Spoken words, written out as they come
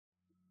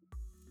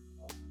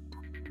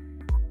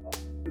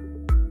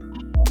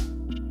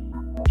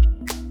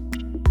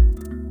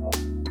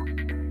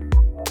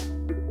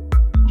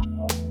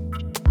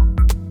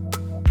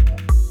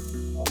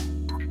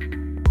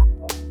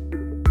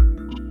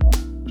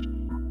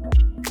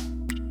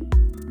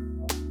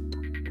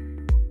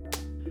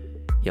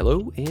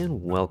Hello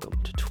and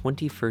welcome to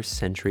 21st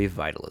Century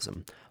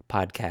Vitalism,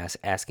 podcast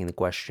asking the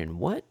question,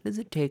 what does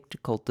it take to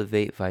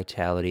cultivate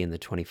vitality in the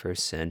 21st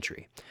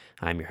century?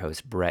 I'm your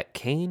host, Brett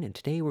Kane, and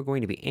today we're going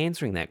to be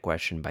answering that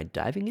question by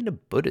diving into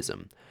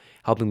Buddhism.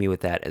 Helping me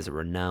with that is a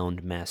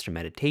renowned master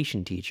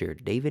meditation teacher,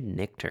 David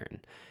Nichtern.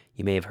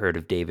 You may have heard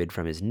of David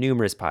from his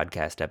numerous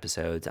podcast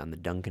episodes on the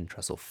Duncan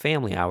Trussell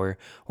Family Hour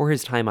or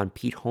his time on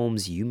Pete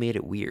Holmes' You Made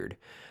It Weird.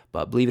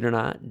 But believe it or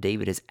not,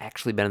 David has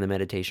actually been in the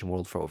meditation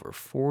world for over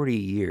 40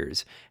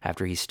 years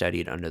after he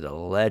studied under the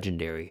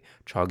legendary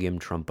Chogyam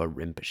Trungpa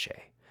Rinpoche.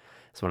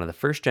 As one of the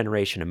first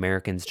generation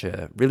Americans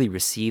to really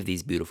receive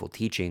these beautiful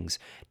teachings,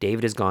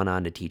 David has gone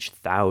on to teach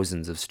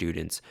thousands of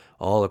students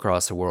all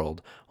across the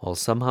world while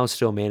somehow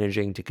still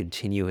managing to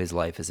continue his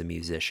life as a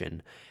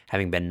musician.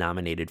 Having been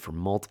nominated for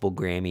multiple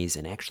Grammys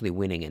and actually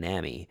winning an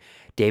Emmy,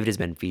 David has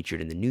been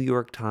featured in the New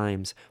York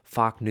Times,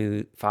 Fox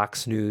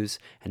News,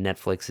 and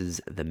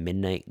Netflix's The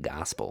Midnight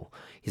Gospel.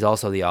 He's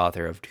also the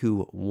author of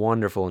two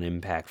wonderful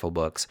and impactful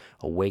books,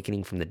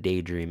 Awakening from the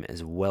Daydream,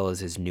 as well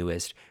as his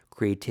newest,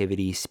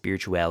 Creativity,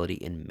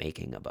 Spirituality, and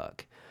Making a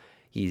Buck.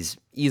 He's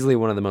easily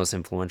one of the most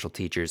influential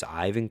teachers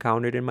I've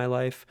encountered in my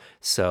life,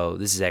 so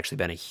this has actually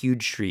been a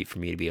huge treat for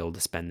me to be able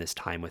to spend this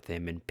time with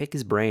him and pick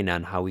his brain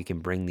on how we can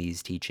bring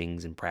these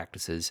teachings and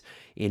practices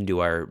into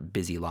our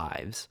busy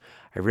lives.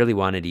 I really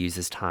wanted to use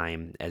this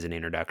time as an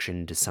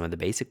introduction to some of the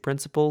basic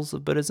principles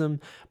of Buddhism,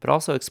 but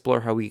also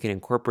explore how we can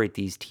incorporate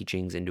these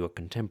teachings into a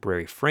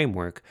contemporary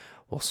framework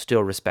while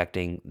still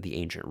respecting the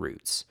ancient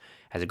roots.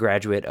 As a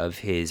graduate of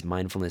his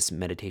mindfulness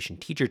meditation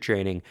teacher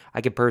training,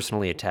 I can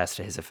personally attest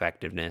to his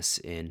effectiveness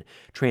in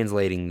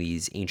translating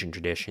these ancient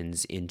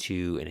traditions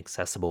into an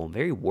accessible and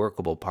very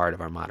workable part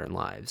of our modern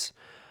lives.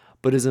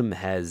 Buddhism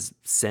has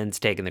since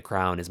taken the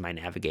crown as my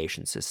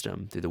navigation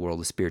system through the world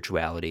of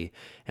spirituality,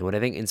 and what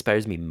I think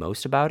inspires me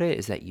most about it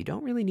is that you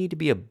don't really need to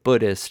be a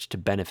Buddhist to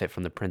benefit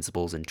from the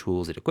principles and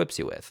tools it equips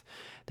you with.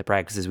 The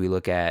practices we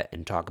look at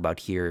and talk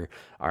about here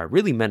are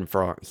really meant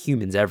for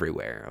humans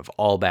everywhere, of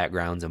all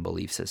backgrounds and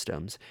belief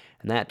systems,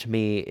 and that to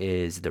me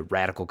is the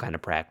radical kind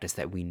of practice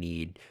that we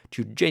need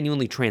to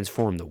genuinely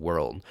transform the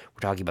world. We're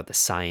talking about the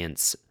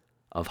science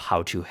of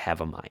how to have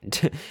a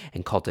mind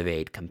and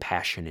cultivate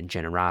compassion and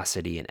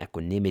generosity and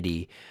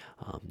equanimity.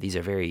 These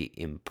are very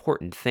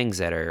important things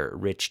that are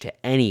rich to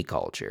any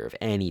culture of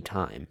any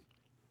time.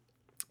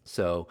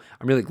 So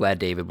I'm really glad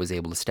David was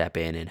able to step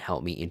in and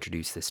help me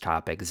introduce this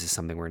topic. This is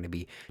something we're going to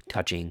be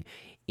touching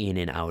in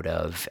and out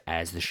of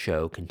as the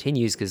show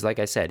continues, because like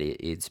I said,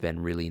 it's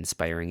been really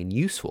inspiring and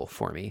useful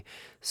for me.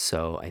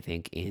 So I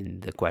think in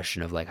the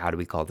question of like, how do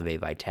we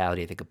cultivate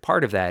vitality, I think a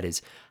part of that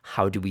is,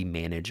 how do we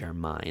manage our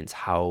minds?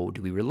 How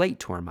do we relate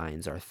to our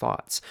minds, our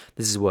thoughts?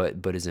 This is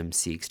what Buddhism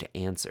seeks to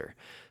answer.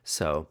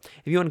 So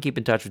if you want to keep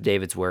in touch with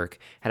David's work,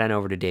 head on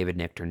over to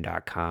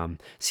davidnichtern.com,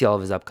 see all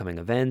of his upcoming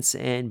events,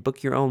 and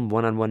book your own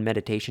one-on-one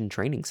meditation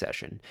training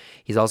session.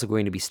 He's also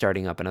going to be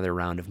starting up another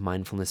round of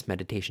mindfulness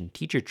meditation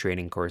teacher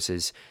training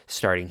courses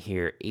starting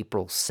here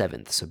April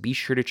 7th. So be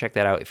sure to check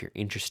that out if you're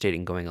interested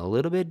in going a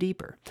little bit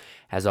deeper.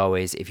 As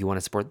always, if you want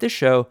to support this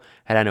show,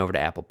 head on over to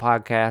Apple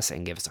Podcasts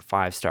and give us a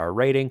 5-star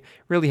rating. It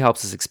really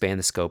helps us expand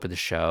the scope of the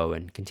show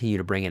and continue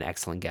to bring in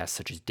excellent guests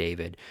such as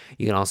David.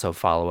 You can also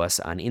follow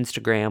us on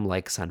Instagram,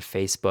 like us on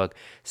Facebook.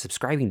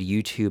 Subscribing to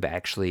YouTube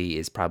actually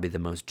is probably the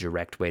most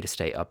direct way to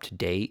stay up to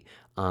date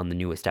on the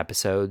newest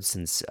episodes,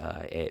 since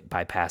it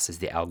bypasses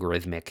the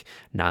algorithmic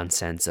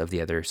nonsense of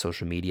the other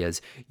social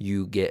medias.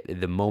 You get,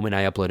 the moment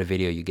I upload a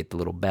video, you get the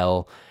little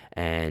bell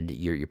and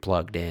you're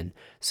plugged in.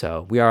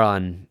 So we are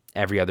on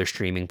every other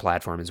streaming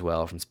platform as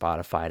well, from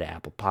Spotify to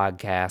Apple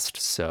Podcasts.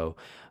 So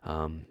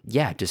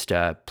just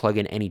plug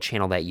in any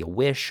channel that you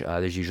wish.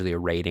 There's usually a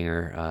rating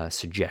or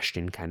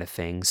suggestion kind of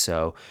thing.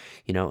 So,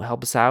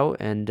 help us out,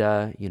 and,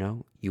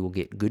 you will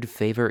get good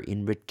favor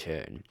in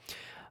return.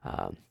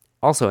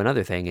 Also,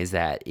 another thing is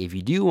that if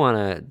you do want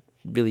to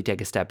really take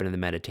a step into the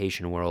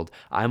meditation world,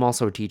 I'm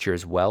also a teacher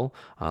as well.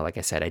 Like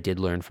I said, I did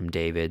learn from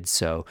David,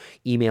 so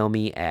email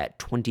me at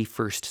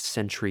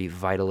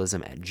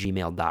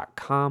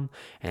 21stcenturyvitalism@gmail.com,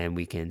 and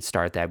we can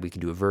start that. We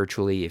can do it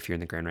virtually. If you're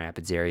in the Grand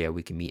Rapids area,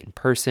 we can meet in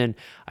person.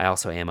 I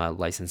also am a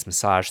licensed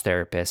massage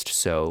therapist,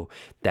 so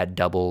that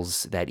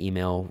doubles that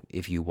email.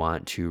 If you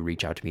want to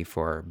reach out to me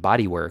for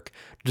body work,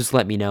 just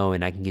let me know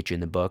and I can get you in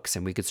the books,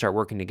 and we could start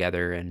working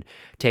together and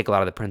take a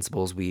lot of the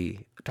principles we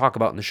talk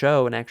about in the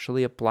show and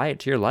actually apply it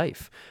to your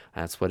life.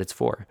 That's what it's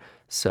for.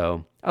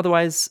 So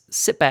otherwise,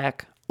 sit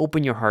back,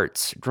 open your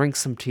hearts, drink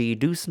some tea,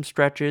 do some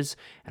stretches,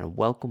 and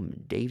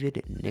welcome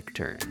David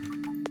Nichtern.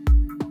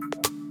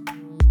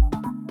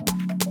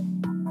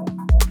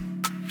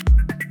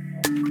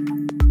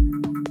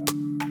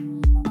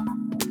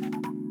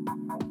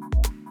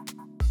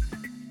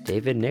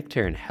 David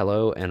Nichtern,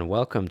 hello and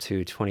welcome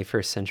to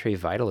 21st Century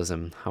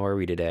Vitalism. How are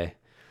we today?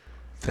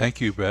 Thank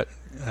you, Brett,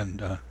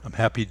 and I'm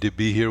happy to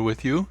be here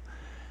with you.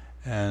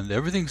 And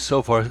everything's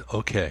so far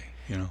okay.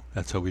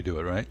 That's how we do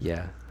it, right?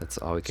 Yeah, that's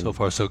all we can. So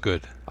far, so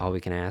good. All we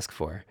can ask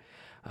for.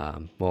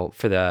 Well,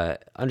 for the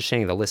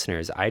understanding of the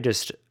listeners, I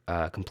just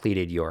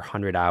completed your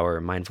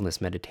 100-hour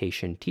mindfulness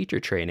meditation teacher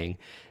training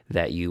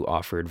that you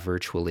offered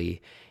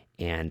virtually.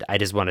 And I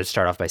just wanted to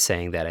start off by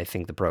saying that I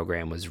think the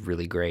program was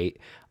really great.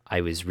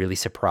 I was really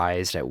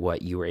surprised at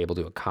what you were able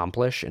to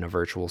accomplish in a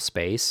virtual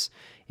space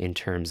in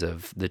terms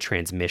of the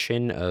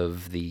transmission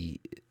of the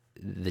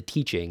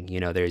teaching.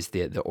 There's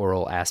the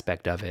oral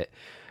aspect of it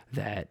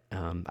that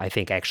I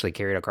think actually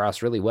carried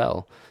across really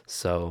well.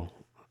 So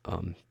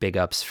big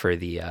ups for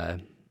the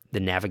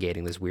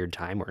navigating this weird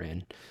time we're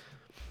in.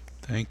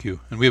 Thank you.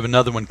 And we have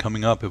another one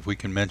coming up. If we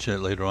can mention it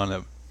later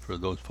on for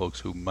those folks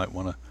who might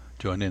want to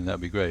join in,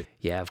 that'd be great.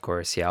 Yeah, of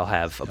course. Yeah, I'll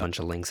have a bunch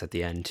of links at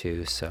the end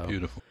too. So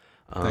beautiful.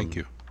 Thank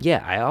you.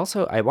 Yeah,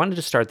 I wanted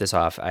to start this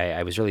off.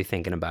 I was really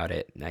thinking about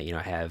it. I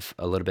have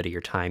a little bit of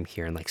your time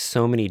here and like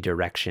so many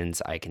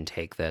directions I can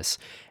take this.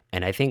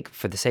 And I think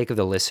for the sake of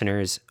the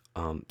listeners,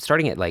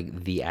 starting at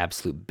like the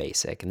absolute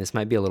basic, and this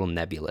might be a little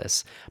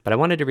nebulous, but I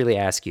wanted to really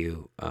ask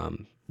you,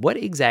 what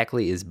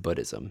exactly is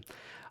Buddhism?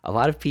 A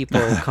lot of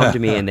people come to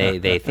me and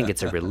they think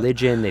it's a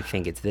religion, they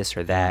think it's this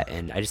or that,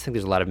 and I just think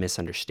there's a lot of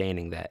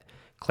misunderstanding that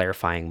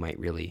clarifying might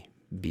really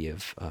be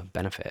of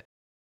benefit.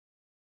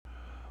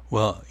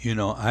 Well,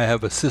 I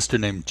have a sister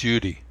named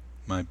Judy.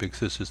 My big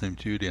sister's named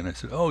Judy, and I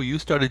said, "Oh, you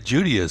started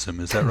Judaism,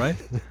 is that right?"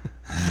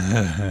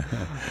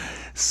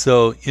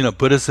 So,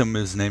 Buddhism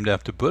is named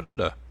after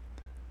Buddha.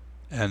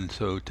 And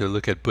so to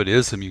look at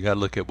Buddhism, you got to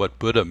look at what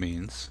Buddha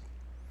means.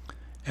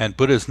 And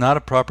Buddha is not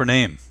a proper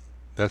name.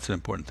 That's an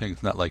important thing.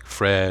 It's not like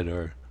Fred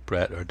or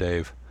Brett or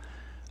Dave.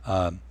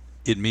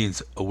 It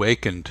means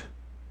awakened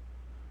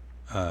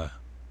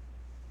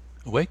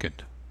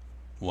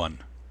one.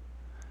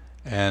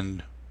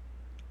 And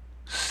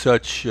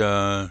such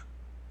a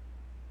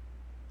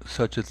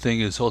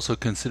thing is also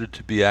considered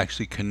to be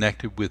actually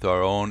connected with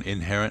our own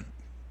inherent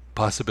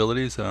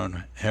possibilities, our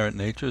own inherent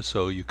nature.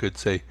 So you could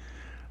say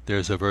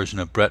there's a version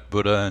of Brett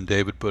Buddha and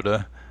David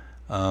Buddha,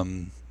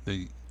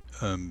 the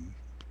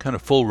kind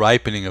of full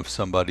ripening of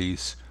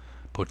somebody's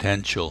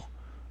potential,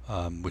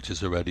 which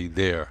is already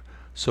there.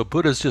 So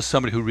Buddha is just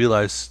somebody who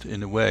realized,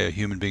 in a way, a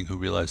human being who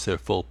realized their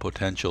full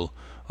potential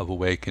of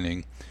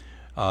awakening.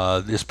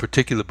 This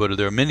particular Buddha,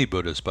 there are many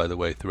Buddhas, by the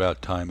way,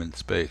 throughout time and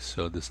space,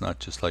 so there's not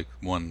just like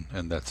one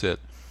and that's it.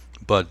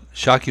 But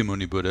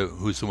Shakyamuni Buddha,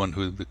 who's the one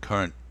who the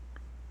current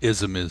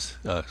ism is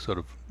sort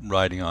of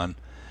riding on,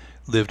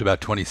 lived about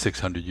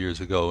 2,600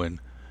 years ago and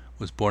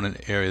was born in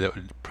an area that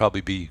would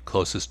probably be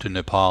closest to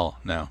Nepal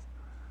now,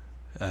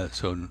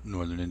 so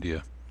northern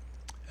India.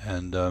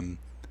 And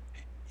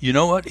you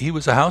know what? He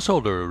was a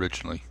householder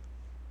originally.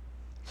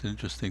 It's an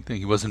interesting thing.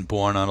 He wasn't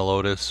born on a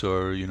lotus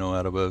or,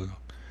 out of a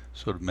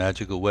sort of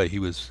magical way. He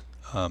was,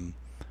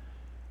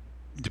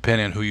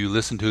 depending on who you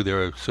listen to,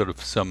 there are sort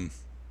of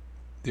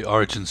the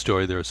origin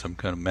story, there are some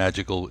kind of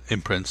magical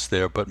imprints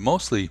there, but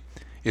mostly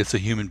it's a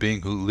human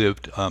being who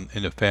lived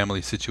in a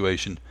family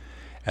situation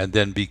and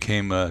then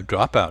became a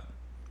dropout,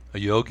 a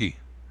yogi.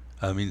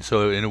 I mean,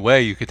 so in a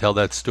way you could tell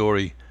that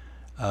story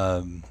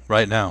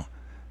right now.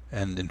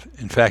 And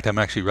in fact, I'm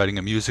actually writing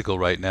a musical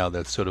right now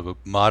that's sort of a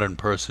modern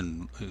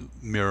person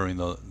mirroring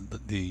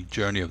the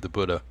journey of the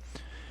Buddha.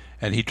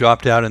 And he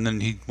dropped out, and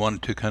then he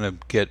wanted to kind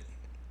of get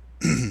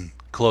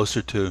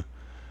closer to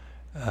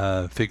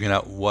figuring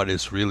out what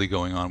is really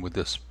going on with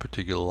this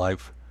particular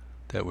life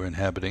that we're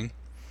inhabiting.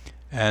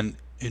 And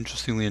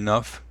interestingly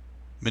enough,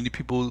 many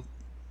people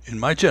in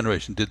my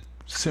generation did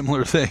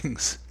similar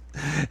things.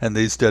 And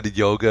they studied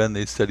yoga, and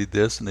they studied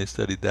this, and they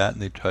studied that,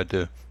 and they tried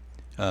to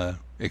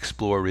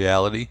explore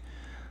reality.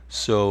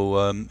 So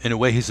in a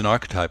way, he's an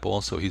archetype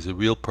also. He's a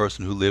real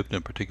person who lived in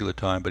a particular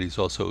time, but he's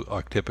also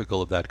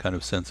archetypical of that kind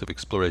of sense of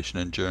exploration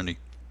and journey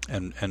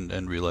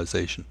and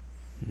realization.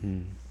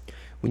 Mm.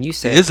 When you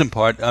say the ism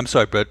part, I'm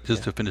sorry, Brett,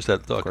 just to finish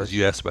that thought, because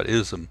you asked about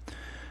ism.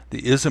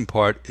 The ism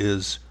part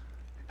is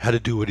how to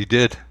do what he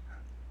did.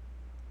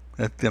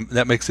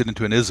 That makes it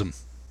into an ism.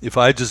 If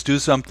I just do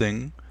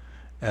something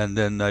and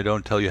then I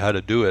don't tell you how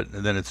to do it,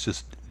 and then it's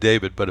just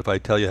David, but if I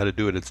tell you how to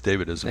do it, it's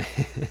Davidism.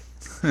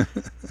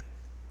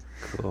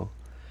 Cool.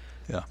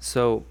 Yeah.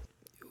 So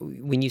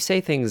when you say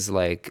things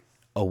like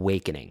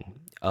awakening,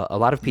 a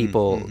lot of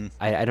people,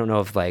 I don't know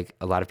if like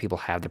a lot of people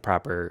have the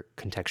proper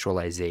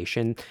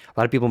contextualization. A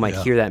lot of people might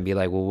hear that and be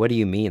like, well, what do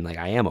you mean? Like,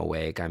 I am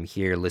awake. I'm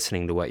here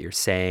listening to what you're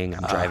saying.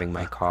 I'm driving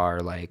my car.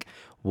 Like,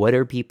 what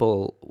are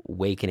people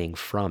awakening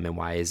from, and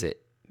why is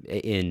it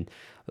in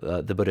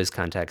the Buddha's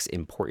context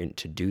important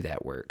to do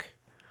that work?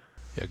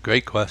 Yeah,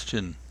 great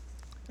question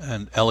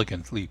and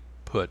elegantly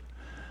put.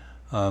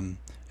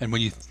 And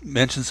when you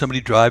mentioned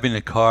somebody driving a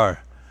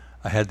car,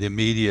 I had the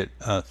immediate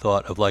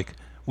thought of like,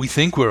 we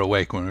think we're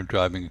awake when we're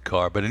driving a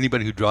car, but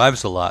anybody who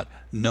drives a lot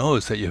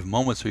knows that you have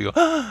moments where you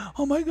go,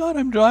 oh my God,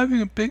 I'm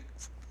driving a big,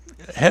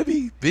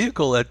 heavy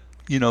vehicle at,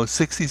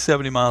 60,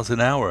 70 miles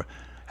an hour.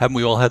 Haven't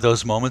we all had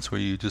those moments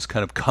where you just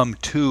kind of come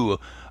to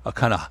a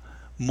kind of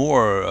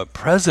more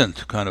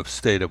present kind of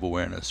state of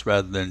awareness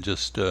rather than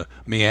just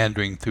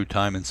meandering through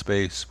time and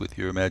space with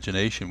your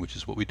imagination, which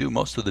is what we do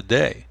most of the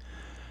day.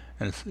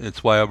 And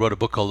it's why I wrote a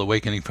book called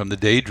Awakening from the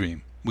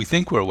Daydream, we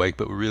think we're awake,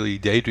 but we're really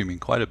daydreaming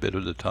quite a bit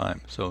of the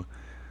time. So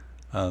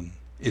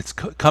it's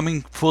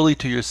coming fully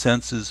to your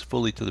senses,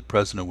 fully to the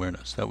present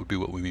awareness. That would be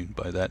what we mean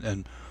by that.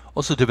 And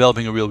also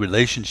developing a real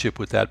relationship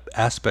with that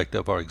aspect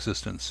of our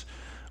existence,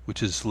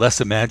 which is less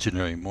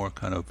imaginary, more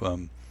kind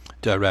of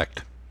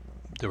direct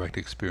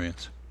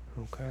experience.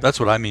 Okay. That's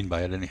what I mean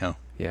by it, anyhow.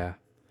 Yeah.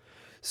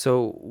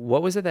 So,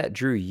 what was it that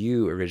drew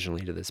you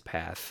originally to this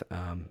path?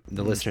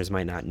 The listeners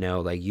might not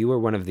know, like you were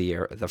one of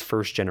the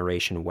first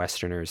generation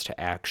Westerners to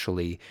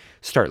actually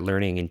start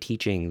learning and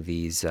teaching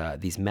these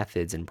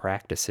methods and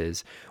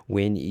practices.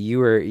 When you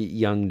were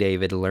young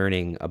David,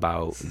 learning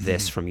about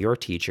this from your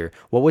teacher,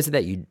 what was it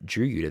that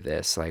drew you to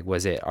this? Like,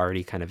 was it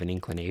already kind of an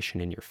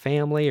inclination in your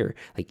family, or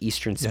like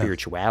Eastern Yeah.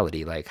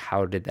 spirituality? Like,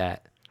 how did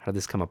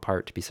this come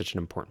apart to be such an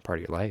important part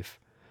of your life?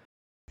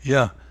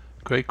 Yeah,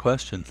 great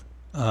question.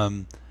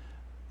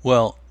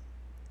 Well,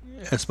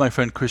 as my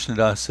friend Krishna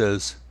Das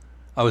says,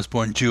 I was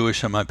born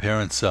Jewish on my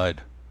parents'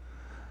 side.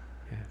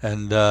 Yeah.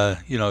 And,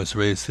 I was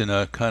raised in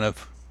a kind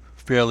of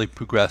fairly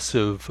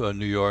progressive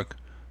New York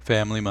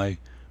family.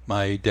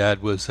 My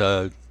dad was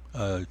a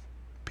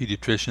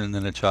pediatrician and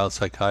then a child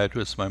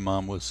psychiatrist. My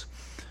mom was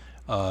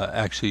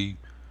actually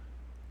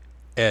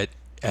at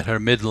her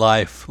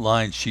midlife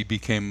line, she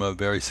became a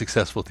very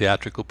successful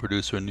theatrical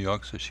producer in New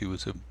York, so she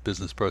was a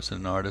business person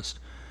and artist.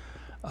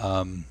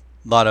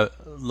 Lot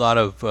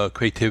of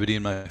creativity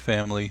in my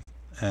family,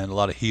 and a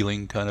lot of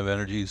healing kind of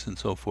energies and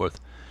so forth.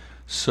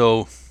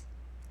 So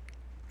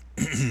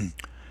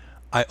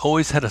I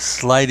always had a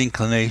slight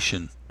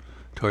inclination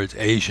towards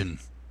Asian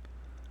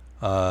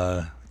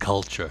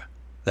culture.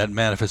 That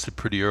manifested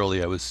pretty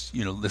early. I was,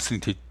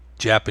 listening to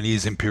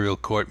Japanese imperial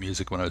court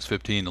music when I was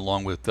 15,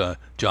 along with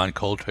John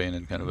Coltrane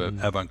and kind of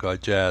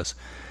avant-garde jazz.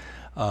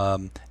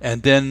 And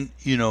then,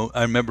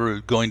 I remember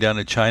going down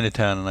to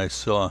Chinatown and I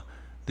saw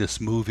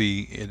this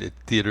movie in a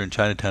theater in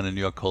Chinatown in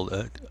New York called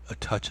A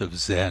Touch of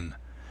Zen.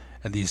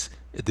 And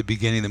at the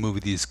beginning of the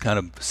movie, these kind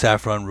of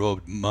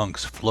saffron-robed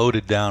monks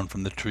floated down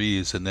from the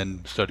trees and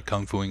then started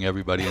kung fuing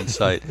everybody in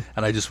sight.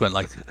 And I just went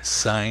like,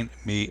 sign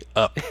me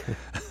up.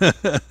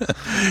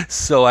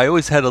 So I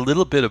always had a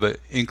little bit of an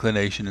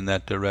inclination in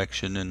that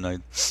direction,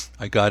 and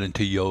I got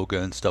into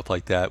yoga and stuff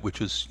like that,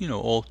 which was,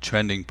 all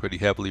trending pretty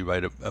heavily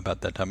right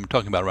about that time. I'm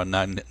talking about around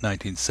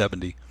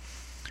 1970.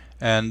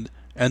 And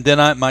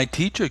then my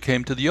teacher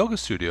came to the yoga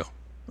studio,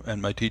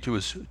 and my teacher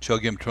was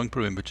Chogyam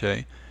Trungpa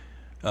Rinpoche,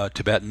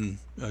 Tibetan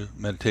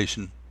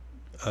meditation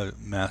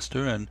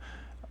master, and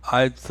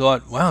I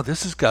thought, wow,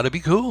 this has got to be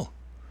cool.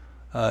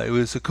 It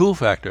was a cool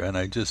factor, and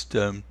I just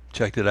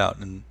checked it out,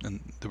 and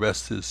the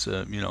rest is,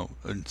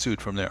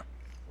 ensued from there.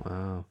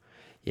 Wow.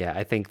 Yeah,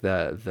 I think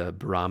the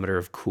barometer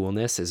of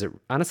coolness is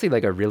honestly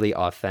like a really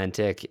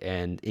authentic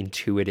and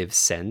intuitive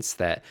sense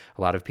that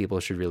a lot of people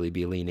should really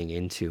be leaning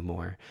into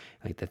more.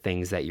 Like the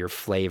things that your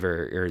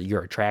flavor or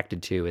you're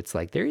attracted to, it's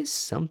like there is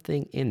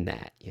something in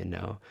that, you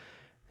know.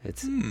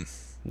 It's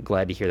I'm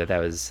glad to hear that that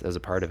was a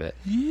part of it.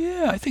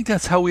 Yeah, I think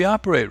that's how we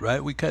operate,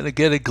 right? We kind of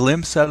get a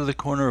glimpse out of the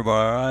corner of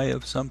our eye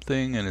of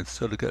something, and it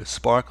sort of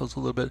sparkles a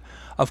little bit.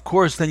 Of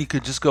course, then you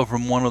could just go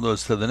from one of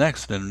those to the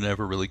next and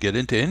never really get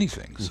into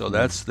anything. So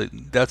that's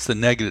the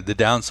negative. The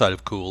downside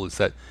of cool is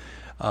that,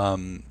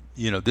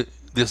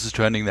 this is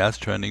trending, that's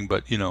trending,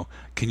 but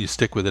can you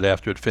stick with it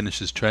after it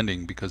finishes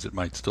trending because it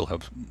might still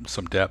have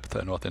some depth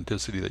and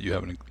authenticity that you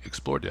haven't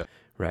explored yet.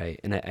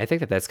 Right. And I think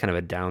that that's kind of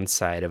a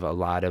downside of a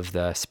lot of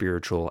the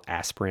spiritual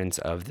aspirants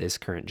of this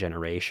current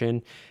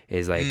generation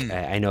is like,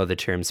 I know the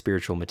term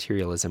spiritual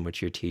materialism,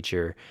 which your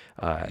teacher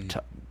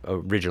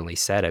originally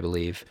said, I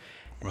believe.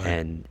 Right.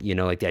 And,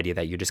 like the idea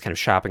that you're just kind of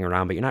shopping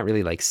around, but you're not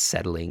really like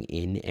settling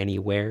in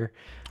anywhere.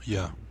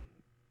 Yeah.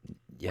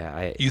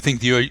 Yeah. You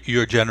think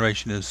your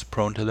generation is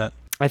prone to that?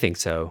 I think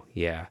so.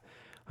 Yeah.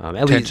 At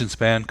Attention least,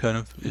 span kind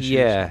of issues?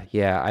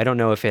 yeah. I don't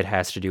know if it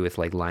has to do with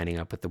like lining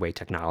up with the way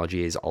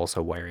technology is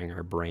also wiring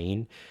our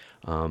brain.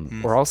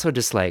 Or also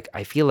just like,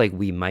 I feel like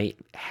we might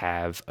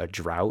have a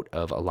drought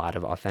of a lot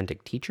of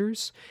authentic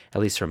teachers,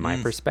 at least from my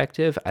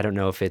perspective. I don't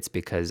know if it's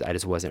because I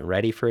just wasn't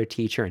ready for a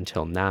teacher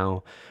until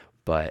now,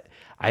 but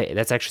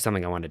that's actually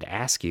something I wanted to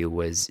ask you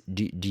was,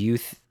 when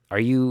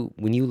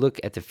you look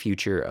at the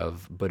future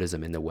of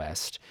Buddhism in the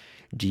West,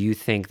 do you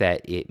think that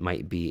it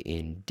might be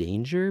in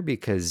danger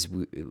because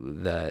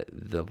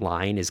the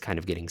line is kind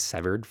of getting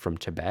severed from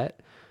Tibet,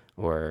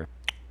 or?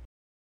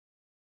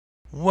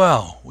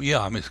 Well,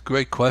 yeah, I mean, it's a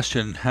great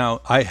question.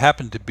 How I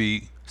happen to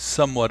be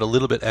somewhat a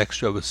little bit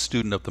extra of a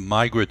student of the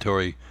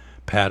migratory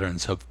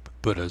patterns of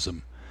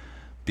Buddhism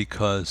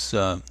because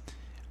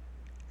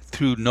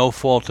through no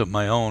fault of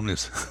my own,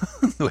 is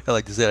the way I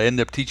like to say it, I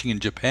ended up teaching in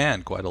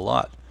Japan quite a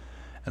lot.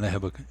 And I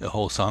have a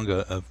whole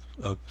sangha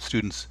of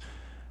students.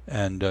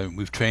 And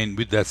we've trained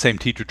with that same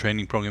teacher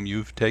training program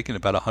you've taken.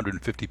 About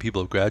 150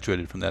 people have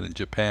graduated from that in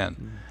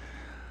Japan.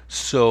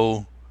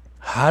 So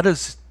how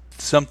does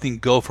something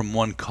go from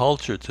one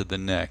culture to the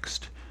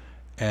next?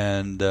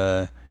 And,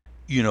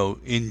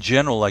 in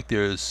general, like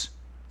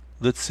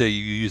let's say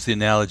you use the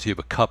analogy of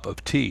a cup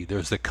of tea.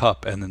 There's the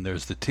cup and then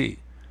there's the tea.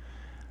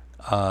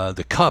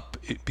 the cup,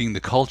 it being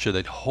the culture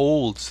that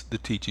holds the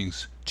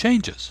teachings,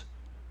 changes.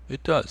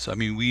 It does. I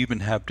mean, we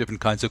even have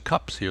different kinds of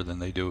cups here than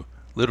they do,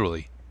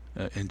 literally,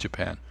 in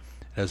Japan.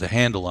 It has a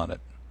handle on it.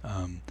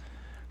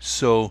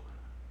 So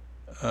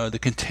the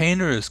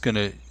container is going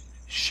to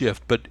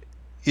shift, but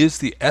is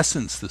the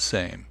essence the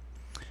same?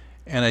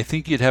 And I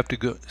think you'd have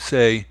to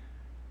say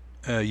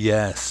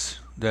yes,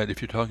 that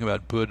if you're talking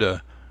about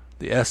Buddha,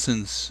 the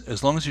essence,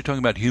 as long as you're talking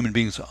about human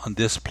beings on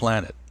this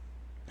planet,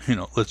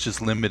 let's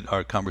just limit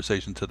our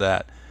conversation to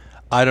that.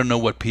 I don't know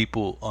what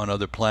people on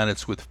other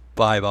planets with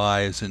 5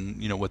 eyes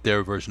and what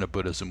their version of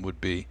Buddhism would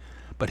be,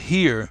 but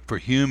here for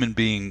human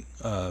being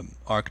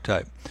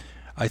archetype,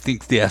 I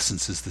think the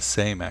essence is the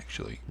same.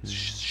 Actually,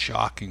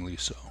 shockingly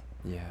so.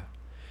 Yeah.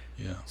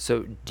 Yeah.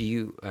 So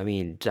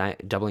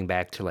doubling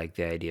back to like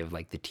the idea of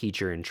like the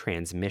teacher and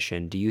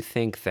transmission, do you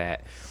think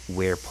that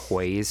we're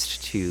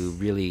poised to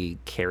really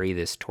carry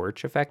this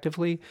torch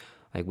effectively?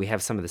 Like we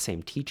have some of the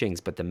same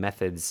teachings, but the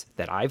methods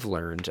that I've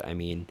learned,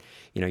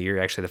 you're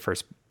actually the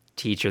first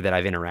teacher that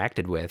I've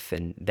interacted with,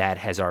 and that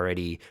has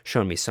already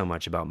shown me so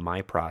much about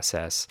my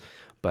process.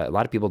 But a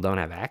lot of people don't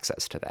have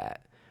access to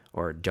that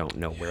or don't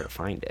know where to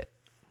find it.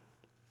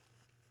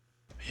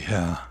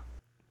 Yeah.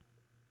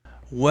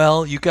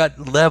 Well, you got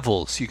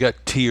levels, you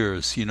got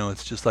tiers.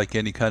 It's just like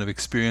any kind of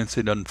experience.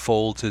 It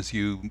unfolds as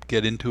you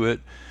get into it.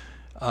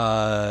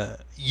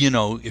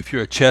 If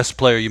you're a chess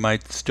player, you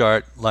might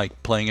start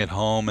like playing at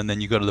home, and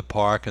then you go to the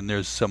park, and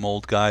there's some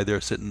old guy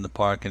there sitting in the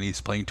park, and he's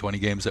playing 20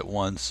 games at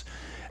once.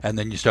 And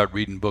then you start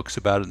reading books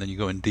about it, and then you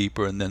go in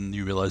deeper, and then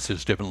you realize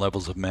there's different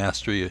levels of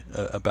mastery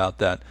about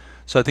that.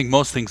 So I think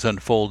most things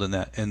unfold in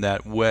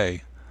that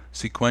way,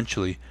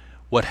 sequentially.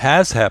 What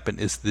has happened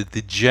is that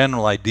the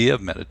general idea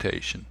of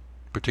meditation,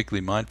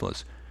 particularly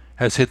mindfulness,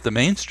 has hit the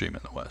mainstream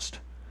in the West.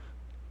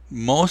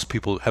 Most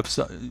people have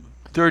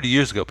 30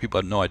 years ago, people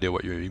had no idea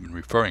what you're even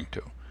referring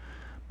to.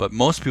 But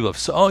most people have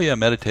said, oh yeah,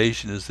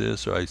 meditation is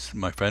this, or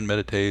my friend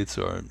meditates,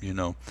 or,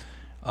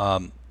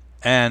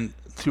 and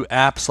through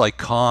apps like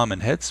Calm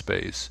and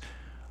Headspace,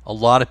 a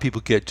lot of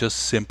people get just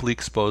simply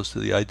exposed to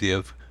the idea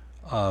of,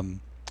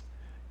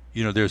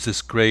 there's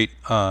this great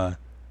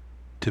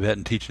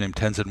Tibetan teacher named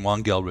Tenzin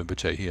Wangyal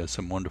Rinpoche. He has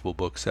some wonderful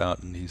books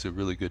out, and he's a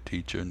really good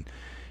teacher. And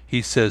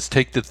he says,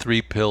 take the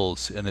 3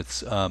 pills, and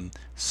it's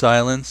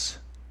silence,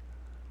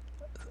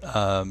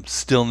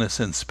 stillness,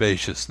 and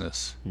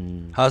spaciousness.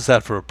 How's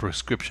that for a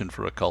prescription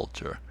for a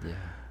culture?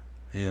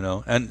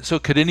 Yeah. And so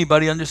could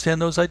anybody understand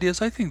those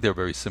ideas? I think they're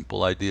very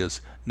simple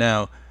ideas.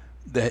 Now,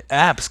 the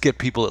apps get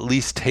people at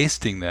least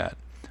tasting that.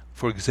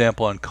 For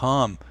example, on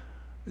Calm,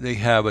 they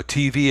have a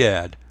TV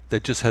ad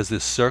that just has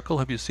this circle.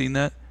 Have you seen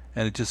that?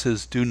 And it just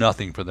says, do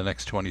nothing for the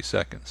next 20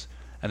 seconds.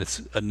 And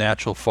it's a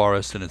natural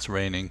forest, and it's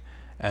raining,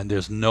 and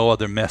there's no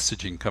other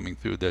messaging coming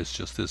through. There's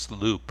just this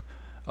loop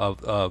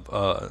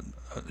of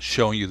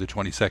showing you the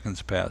 20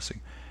 seconds passing.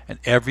 And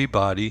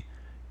everybody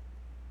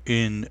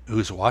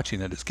who's watching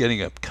that is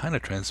getting a kind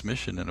of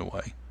transmission in a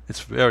way. It's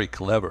very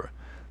clever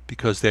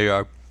because they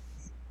are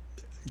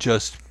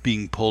just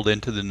being pulled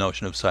into the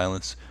notion of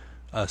silence,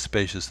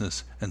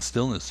 spaciousness, and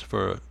stillness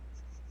for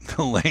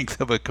the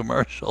length of a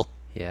commercial.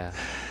 Yeah.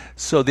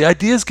 So the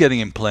idea is getting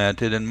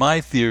implanted, and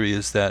my theory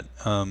is that,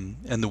 and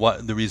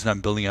the reason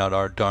I'm building out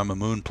our Dharma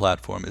Moon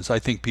platform is I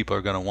think people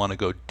are going to want to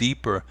go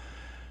deeper,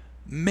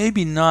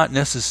 maybe not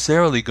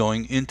necessarily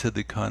going into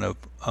the kind of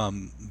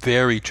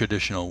very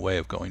traditional way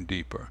of going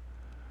deeper.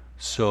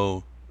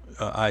 So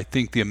I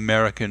think the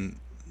American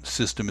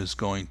system is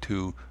going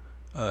to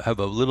have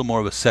a little more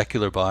of a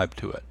secular vibe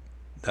to it.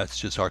 That's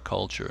just our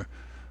culture.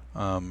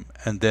 And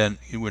then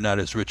we're not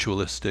as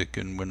ritualistic,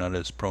 and we're not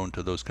as prone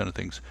to those kind of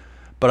things.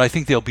 But I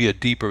think there'll be a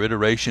deeper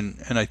iteration,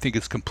 and I think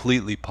it's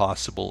completely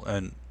possible,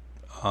 and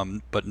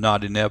but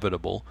not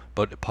inevitable,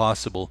 but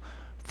possible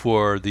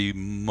for the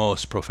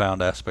most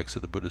profound aspects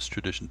of the Buddhist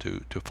tradition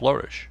to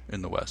flourish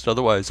in the West.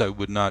 Otherwise, I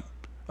would not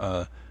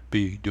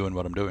be doing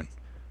what I'm doing.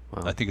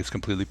 Wow. I think it's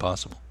completely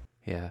possible.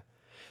 Yeah.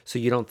 So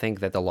you don't think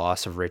that the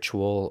loss of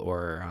ritual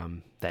or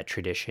that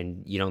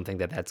tradition, you don't think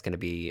that that's going to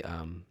be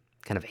kind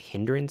of a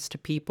hindrance to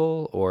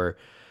people? Or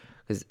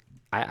because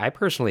I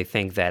personally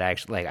think that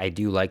actually, like, I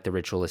do like the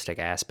ritualistic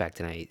aspect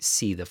and I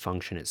see the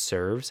function it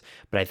serves,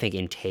 but I think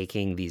in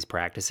taking these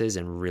practices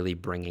and really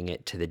bringing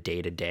it to the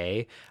day to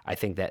day, I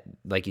think that,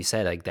 like you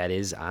said, like that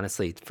is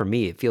honestly, for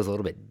me, it feels a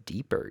little bit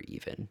deeper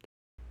even.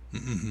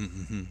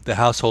 The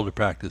householder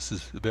practice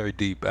is very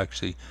deep,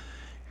 actually.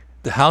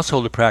 The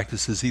householder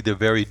practice is either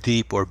very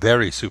deep or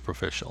very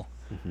superficial.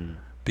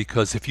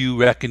 Because if you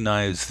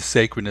recognize the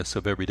sacredness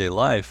of everyday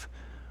life,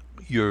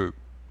 you're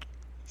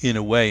in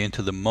a way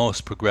into the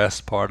most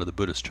progressed part of the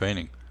Buddhist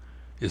training.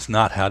 Is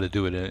not how to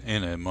do it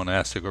in a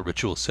monastic or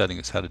ritual setting,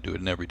 it's how to do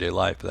it in everyday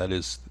life.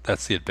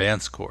 That's the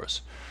advanced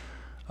course.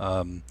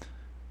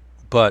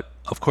 But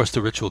of course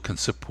the ritual can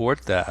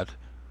support that.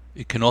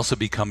 It can also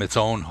become its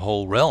own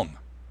whole realm.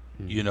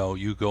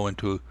 You go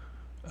into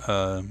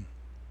a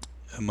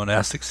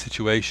monastic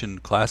situation,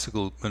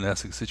 classical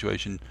monastic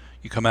situation,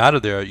 you come out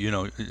of there,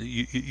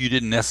 you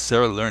didn't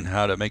necessarily learn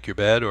how to make your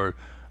bed or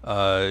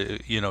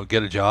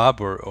get a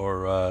job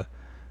or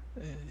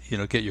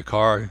get your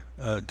car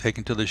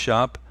taken to the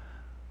shop.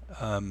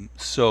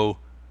 So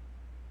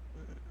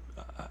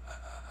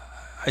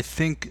I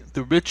think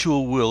the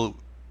ritual will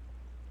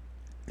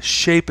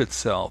shape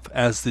itself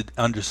as the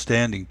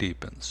understanding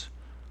deepens.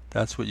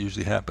 That's what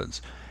usually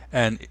happens.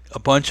 And a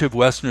bunch of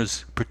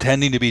Westerners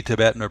pretending to be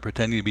Tibetan or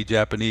pretending to be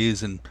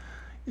Japanese and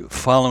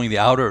following the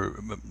outer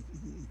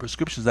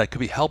prescriptions, that could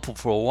be helpful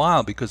for a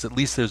while because at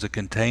least there's a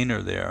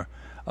container there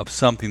of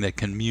something that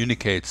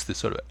communicates the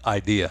sort of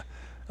idea,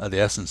 the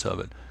essence of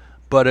it.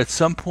 But at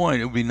some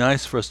point, it would be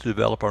nice for us to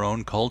develop our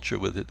own culture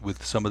with it,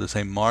 with some of the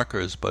same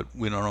markers, but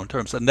in our own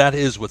terms. And that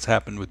is what's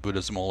happened with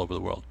Buddhism all over the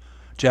world.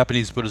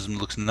 Japanese Buddhism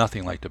looks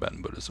nothing like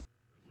Tibetan Buddhism.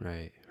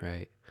 Right,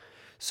 right.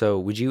 So,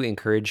 would you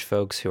encourage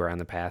folks who are on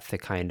the path to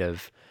kind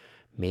of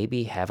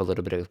maybe have a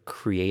little bit of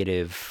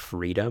creative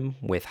freedom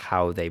with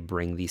how they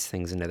bring these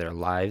things into their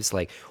lives?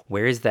 Like,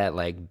 where is that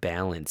like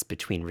balance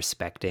between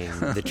respecting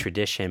the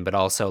tradition, but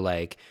also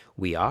like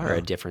we are a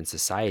Yeah. different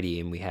society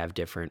and we have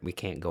different, we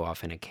can't go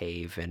off in a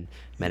cave and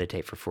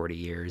meditate for 40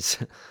 years.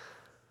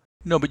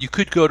 No, but you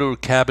could go to a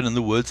cabin in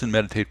the woods and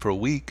meditate for a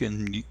week,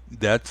 and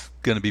that's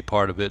going to be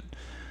part of it.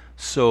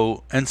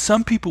 So, and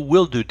some people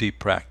will do deep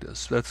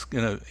practice. That's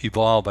going to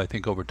evolve, I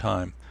think, over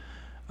time.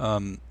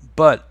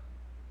 But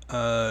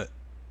uh,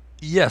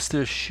 yes,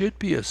 there should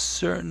be a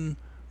certain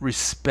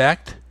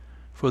respect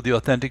for the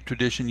authentic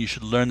tradition. You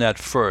should learn that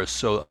first.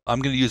 So I'm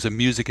going to use a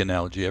music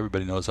analogy.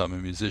 Everybody knows I'm a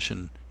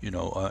musician,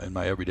 in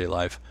my everyday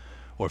life,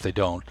 or if they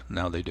don't,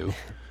 now they do.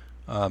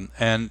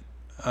 And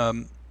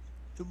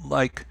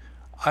like,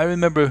 I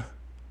remember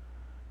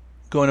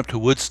going up to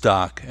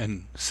Woodstock,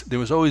 and there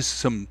was always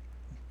some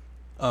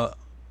uh,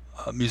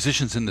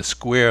 musicians in the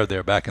square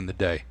there back in the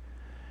day,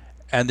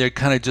 and they're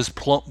kind of just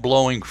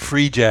blowing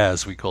free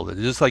jazz, we called it,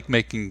 just like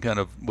making kind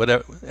of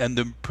whatever. And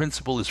the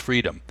principle is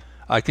freedom.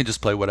 I can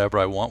just play whatever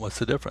I want. What's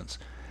the difference?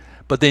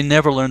 But they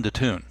never learned the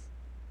tune.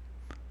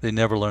 They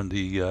never learned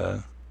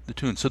the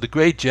tune. So the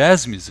great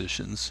jazz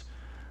musicians,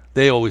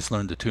 they always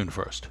learned the tune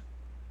first,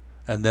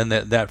 and then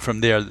that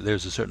from there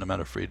there's a certain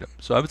amount of freedom.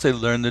 So I would say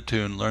learn the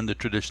tune, learn the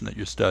tradition that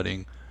you're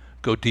studying,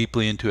 go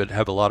deeply into it,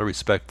 have a lot of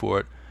respect for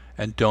it,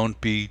 and don't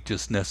be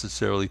just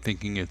necessarily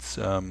thinking it's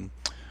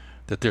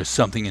that there's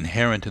something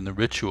inherent in the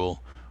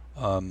ritual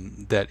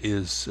that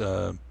is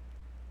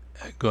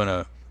going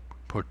to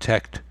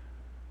protect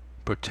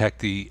protect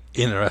the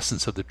inner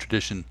essence of the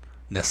tradition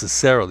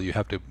necessarily. You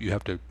have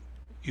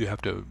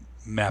to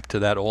map to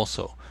that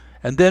also.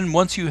 And then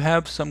once you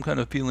have some kind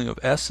of feeling of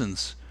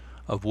essence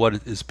of what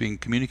is being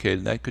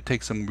communicated, that could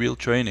take some real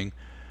training.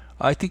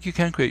 I think you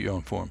can create your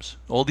own forms.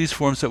 All these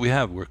forms that we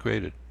have were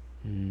created.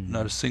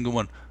 Not a Mm. single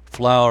one.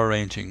 Flower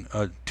arranging,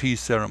 tea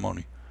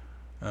ceremony,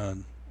 uh,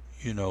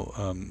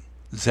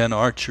 Zen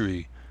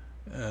archery,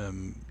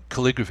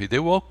 calligraphy. They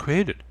were all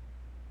created.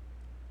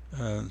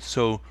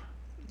 So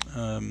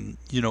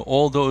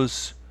all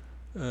those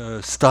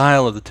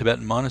style of the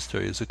Tibetan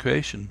monastery is a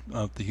creation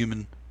of the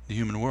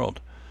human world.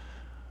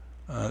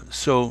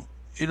 So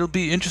it'll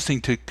be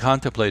interesting to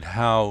contemplate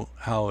how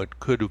it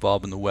could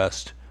evolve in the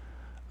West.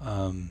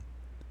 Um,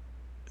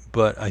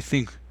 but I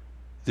think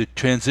the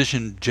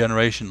transition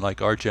generation,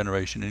 like our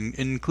generation,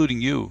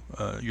 including you,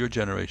 your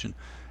generation,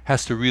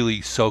 has to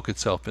really soak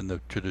itself in the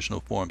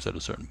traditional forms at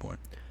a certain point.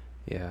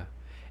 Yeah.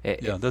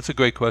 It, Yeah, it, that's a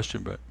great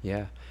question, Brett.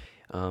 yeah.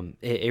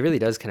 It really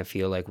does kind of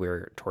feel like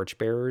we're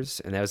torchbearers,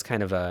 and that was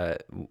kind of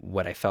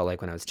what I felt like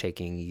when I was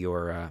taking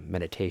your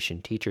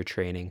meditation teacher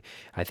training.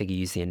 I think you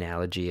used the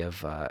analogy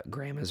of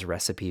grandma's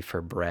recipe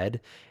for bread,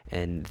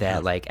 and Yeah,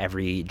 that like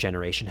every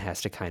generation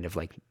has to kind of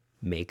like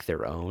make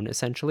their own.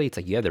 Essentially, it's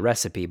like you have the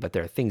recipe, but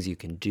there are things you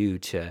can do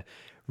to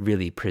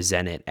really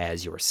present it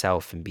as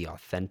yourself and be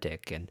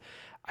authentic. And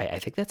I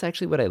think that's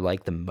actually what I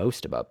like the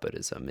most about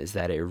Buddhism is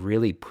that it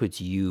really puts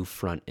you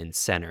front and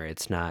center.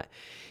 It's not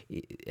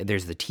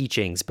there's the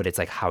teachings, but it's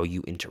like how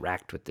you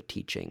interact with the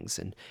teachings.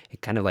 And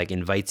it kind of like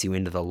invites you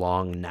into the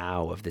long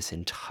now of this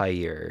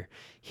entire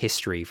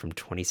history from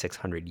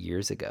 2,600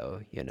 years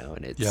ago,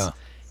 and yeah.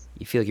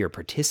 you feel like you're a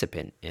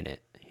participant in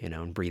it,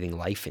 and breathing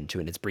life into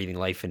it. And it's breathing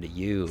life into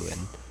you.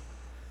 And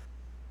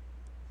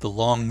The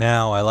Long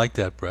Now. I like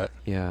that, Brett.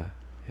 yeah,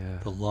 yeah.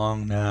 The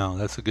Long Now.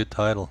 That's a good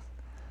title.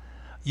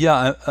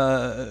 Yeah,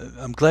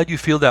 I'm glad you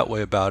feel that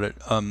way about it.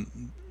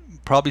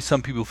 Probably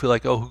some people feel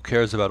like, oh, who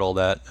cares about all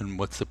that and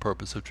what's the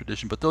purpose of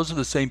tradition? But those are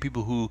the same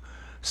people who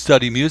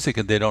study music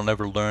and they don't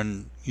ever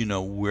learn,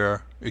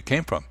 where it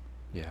came from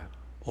Yeah.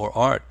 or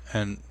art.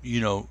 And,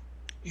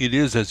 it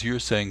is, as you're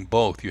saying,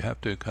 both. You have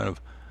to kind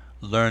of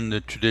learn the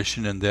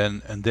tradition and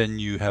then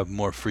you have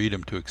more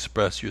freedom to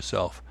express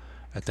yourself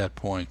at that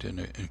point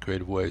in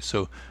creative ways.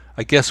 So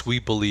I guess I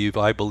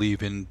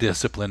believe in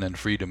discipline and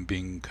freedom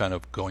being kind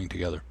of going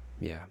together.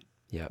 Yeah.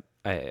 Yep.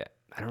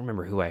 I don't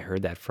remember who I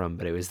heard that from,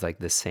 but it was like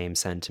the same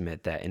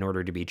sentiment that in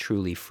order to be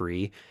truly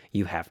free,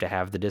 you have to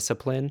have the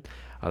discipline. Yeah.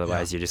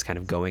 Otherwise, you're just kind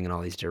of going in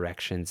all these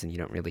directions and you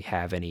don't really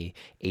have any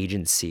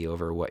agency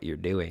over what you're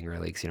doing,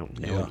 really, because you don't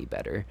know Yeah. any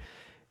better,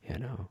 you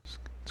know.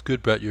 It's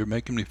good, Brett. You're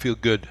making me feel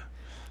good.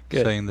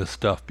 Good. saying this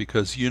stuff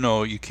because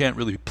you can't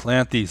really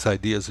plant these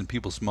ideas in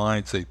people's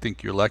minds. They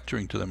think you're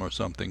lecturing to them or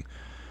something,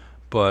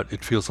 but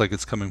it feels like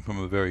it's coming from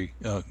a very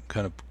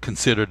kind of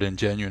considered and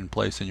genuine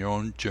place in your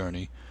own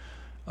journey,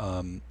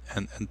 and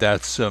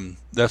that's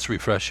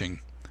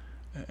refreshing.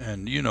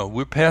 And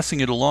we're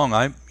passing it along.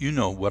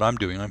 What I'm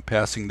doing. I'm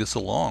passing this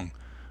along.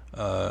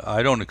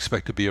 I don't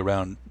expect to be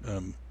around.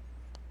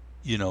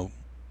 You know,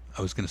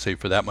 I was going to say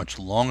for that much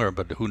longer,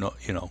 but who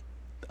know?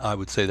 I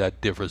would say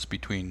that differs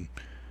between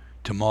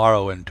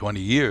tomorrow and 20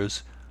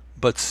 years.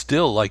 But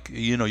still, like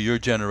your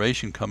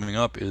generation coming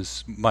up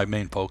is my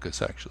main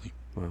focus, actually.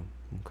 Well,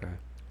 okay.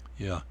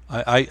 Yeah,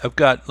 I've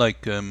got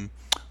like a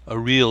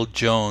real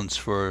Jones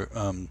for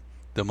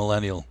the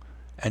millennial,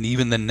 and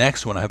even the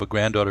next one. I have a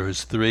granddaughter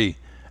who's 3,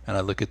 and I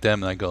look at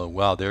them and I go,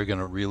 wow, they're going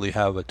to really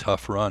have a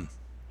tough run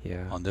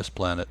Yeah. on this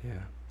planet.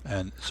 Yeah.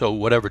 And so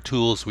whatever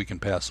tools we can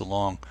pass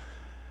along,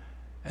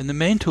 and the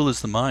main tool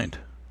is the mind.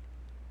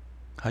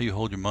 How you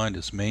hold your mind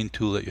is the main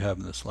tool that you have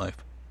in this life.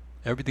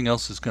 Everything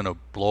else is going to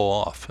blow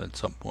off at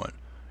some point.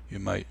 You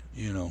might,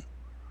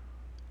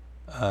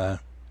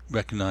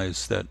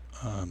 recognize that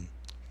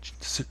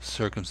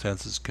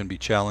circumstances can be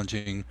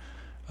challenging.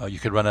 You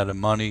could run out of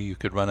money, you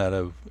could run out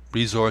of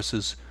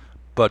resources,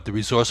 but the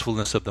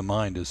resourcefulness of the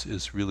mind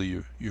is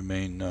really your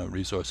main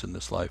resource in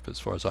this life, as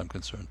far as I'm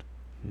concerned.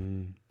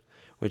 Mm.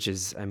 Which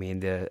is, I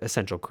mean, the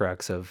essential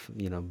crux of,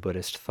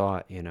 Buddhist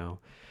thought.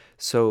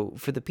 So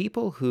for the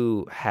people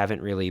who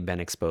haven't really been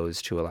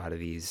exposed to a lot of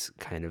these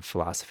kind of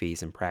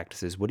philosophies and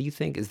practices, what do you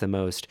think is the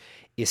most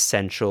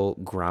essential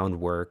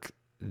groundwork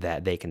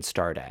that they can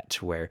start at,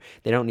 to where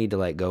they don't need to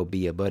like go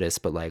be a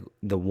Buddhist, but like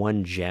the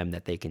one gem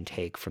that they can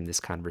take from this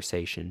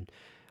conversation?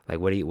 Like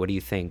what do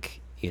you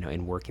think,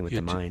 in working with Yeah,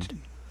 the mind?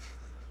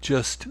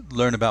 just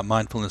learn about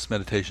mindfulness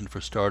meditation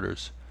for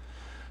starters.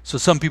 So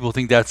some people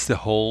think that's the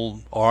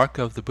whole arc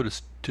of the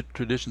Buddhist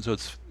tradition. So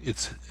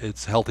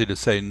it's healthy to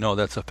say no,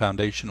 that's a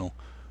foundational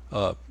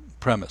uh,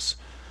 premise.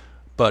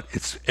 But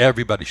it's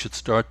everybody should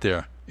start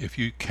there. If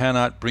you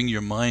cannot bring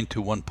your mind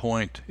to one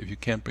point, if you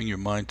can't bring your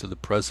mind to the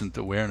present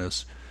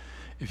awareness,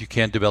 if you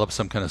can't develop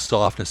some kind of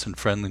softness and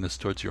friendliness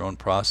towards your own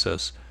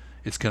process,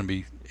 it's going to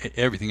be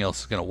everything else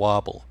is going to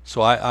wobble.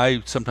 So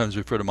I sometimes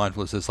refer to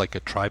mindfulness as like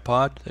a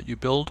tripod that you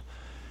build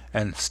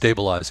and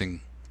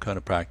stabilizing kind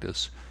of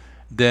practice.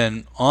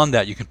 Then on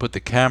that you can put the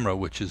camera,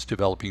 which is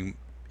developing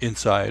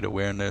insight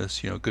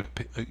awareness, good,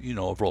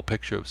 overall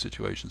picture of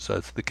situations. So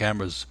the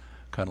camera's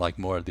kind of like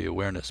more of the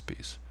awareness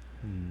piece.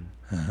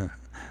 Mm.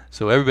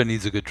 So everybody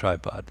needs a good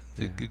tripod.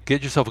 Yeah.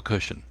 Get yourself a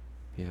cushion.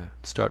 Yeah.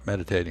 Start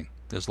meditating.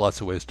 There's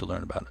lots of ways to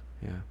learn about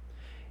it. Yeah.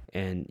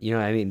 And,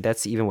 I mean,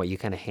 that's even what you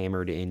kind of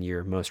hammered in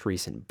your most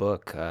recent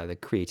book, The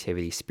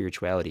Creativity,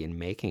 Spirituality, and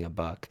Making a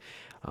Buck.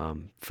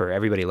 For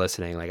everybody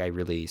listening, like I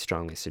really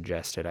strongly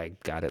suggest it. I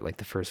got it like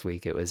the first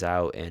week it was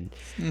out. And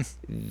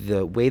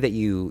the way that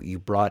you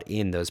brought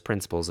in those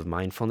principles of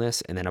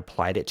mindfulness and then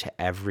applied it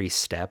to every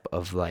step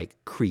of like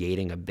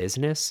creating a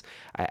business,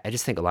 I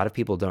just think a lot of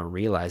people don't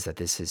realize that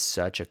this is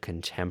such a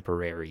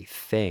contemporary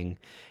thing.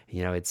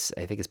 I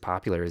think as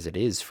popular as it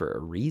is for a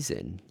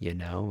reason,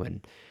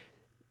 and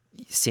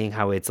seeing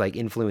how it's like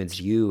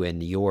influenced you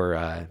and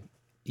your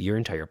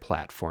entire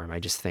platform. I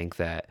just think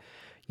that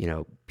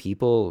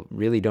people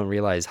really don't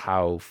realize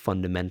how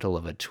fundamental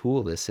of a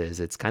tool this is.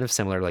 It's kind of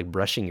similar to like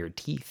brushing your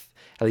teeth.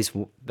 At least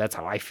that's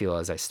how I feel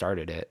as I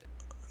started it.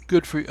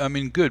 Good for you. I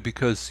mean, good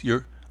because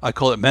I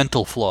call it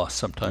mental floss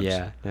sometimes.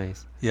 Yeah,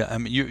 nice. Yeah, I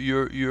mean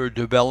you're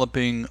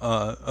developing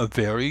a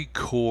very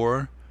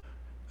core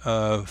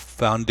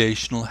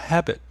foundational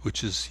habit,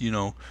 which is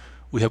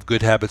we have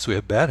good habits, we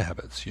have bad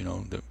habits,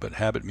 but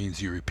habit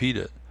means you repeat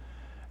it.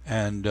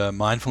 And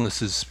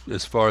mindfulness is,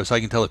 as far as I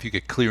can tell, if you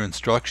get clear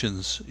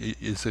instructions,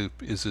 is a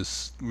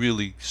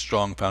really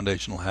strong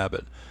foundational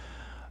habit.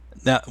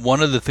 Now,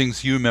 one of the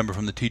things you remember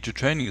from the teacher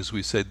training is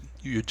we said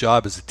your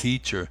job as a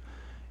teacher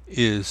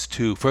is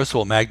to, first of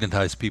all,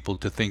 magnetize people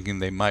to thinking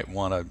they might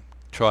want to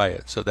try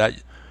it, so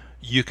that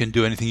you can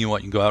do anything you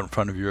want. You can go out in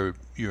front of your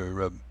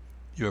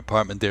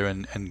apartment there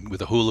and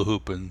with a hula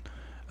hoop and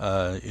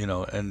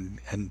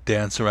and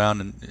dance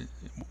around. And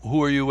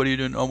who are you? What are you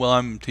doing? Oh, well,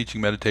 I'm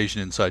teaching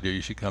meditation inside here.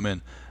 You should come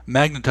in.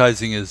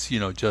 Magnetizing is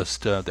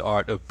just the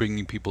art of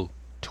bringing people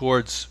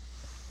towards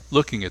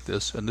looking at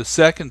this. And the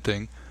second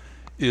thing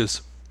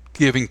is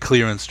giving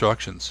clear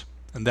instructions,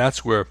 and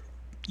that's where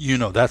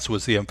that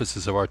was the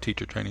emphasis of our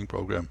teacher training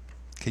program.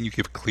 Can you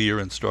give clear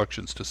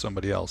instructions to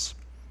somebody else,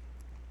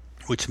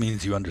 which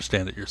means you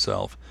understand it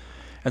yourself?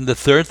 And the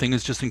third thing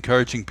is just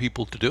encouraging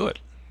people to do it.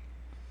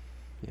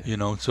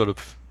 Yeah. Sort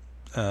of,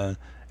 and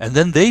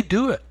then they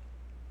do it.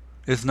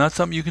 It's not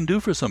something you can do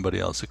for somebody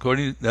else.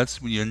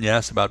 That's when you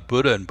asked about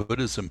Buddha and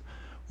Buddhism.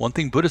 One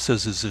thing Buddha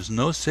says is there's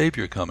no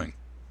savior coming.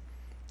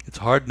 It's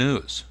hard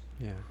news.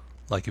 Yeah.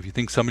 Like if you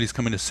think somebody's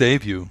coming to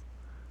save you,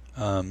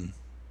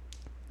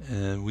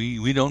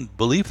 we don't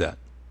believe that.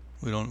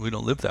 We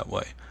don't live that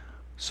way.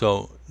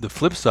 So the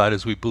flip side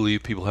is we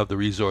believe people have the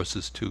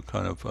resources to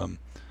kind of,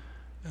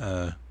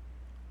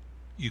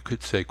 you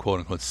could say, quote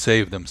unquote,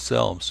 save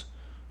themselves.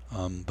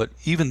 But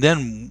even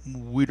then,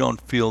 we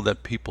don't feel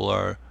that people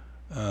are,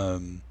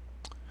 um,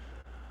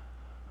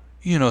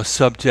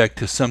 subject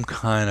to some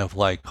kind of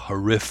like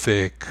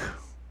horrific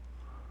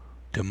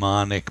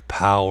demonic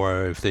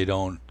power if they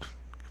don't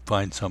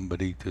find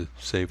somebody to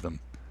save them.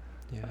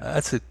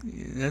 Yeah.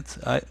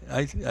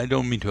 I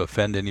don't mean to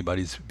offend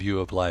anybody's view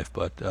of life,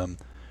 but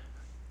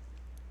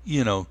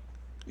you know,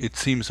 it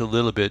seems a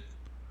little bit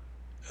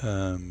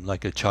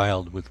like a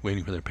child with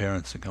waiting for their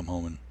parents to come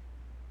home and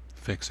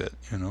fix it.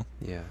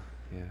 Yeah.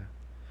 Yeah.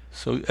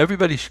 So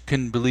everybody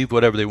can believe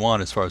whatever they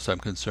want, as far as I'm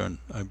concerned.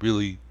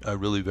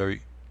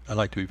 I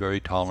like to be very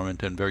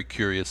tolerant and very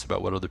curious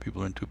about what other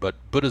people are into. But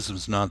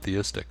Buddhism's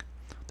non-theistic.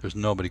 There's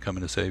nobody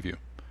coming to save you.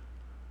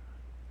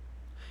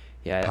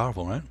 Yeah.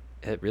 Powerful, right?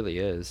 It really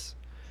is.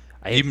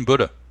 I Even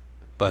Buddha,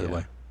 by the Yeah.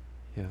 way.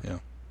 Yeah. Yeah.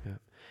 Yeah.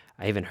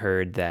 I even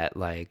heard that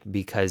like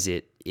because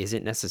it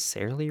isn't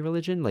necessarily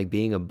religion, like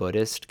being a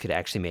Buddhist could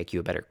actually make you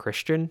a better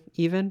Christian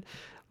even.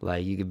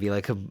 Like you could be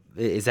like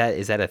is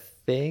that a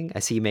thing? I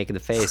see you making the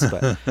face,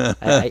 but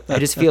I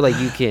just feel like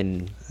you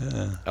can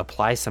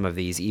apply some of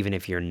these even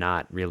if you're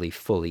not really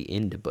fully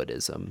into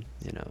Buddhism,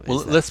 Well,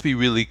 is that let's be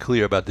really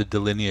clear about the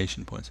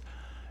delineation points.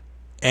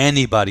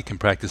 Anybody can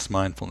practice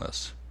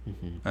mindfulness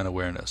hmm and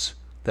awareness.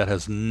 That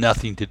has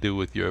nothing to do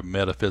with your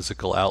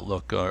metaphysical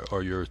outlook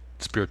or your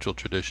spiritual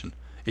tradition.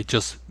 It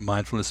just,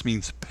 mindfulness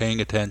means paying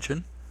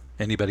attention.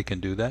 Anybody can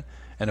do that.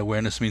 And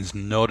awareness means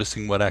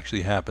noticing what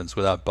actually happens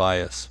without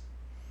bias.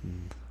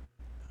 mm,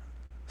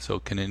 So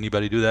can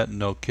anybody do that?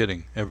 No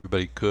kidding.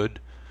 Everybody could.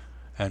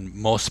 And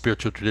most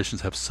spiritual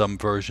traditions have some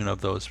version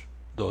of those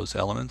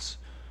elements.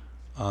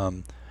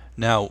 Um,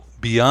 Now,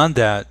 beyond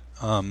that,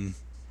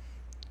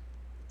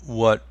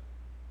 what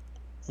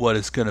what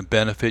is going to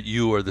benefit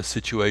you or the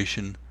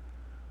situation,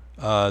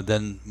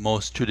 then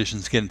most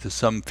traditions get into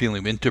some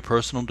feeling of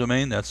interpersonal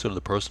domain. That's sort of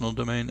the personal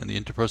domain, and the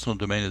interpersonal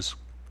domain is,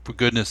 for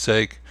goodness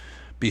sake,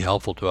 be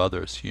helpful to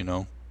others.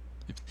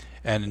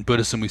 And in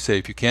Buddhism, we say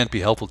if you can't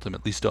be helpful to them,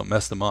 at least don't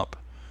mess them up.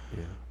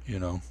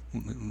 yeah.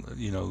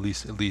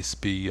 At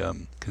least be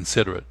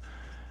considerate.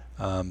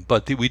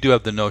 But we do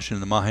have the notion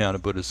in the Mahayana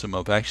Buddhism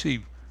of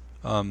actually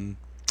um,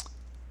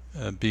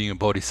 being a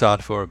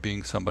bodhisattva or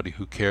being somebody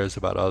who cares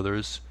about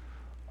others.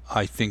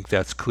 I think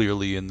that's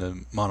clearly in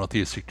the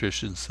monotheistic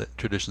traditions.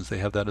 They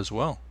have that as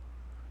well.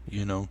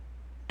 You know,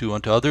 do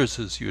unto others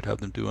as you would have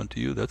them do unto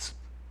you. That's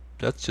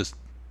just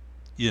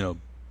you know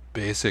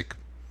basic,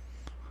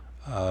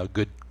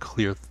 good,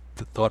 clear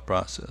thought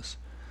process.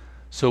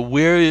 So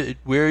where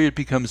it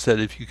becomes that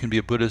if you can be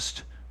a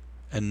Buddhist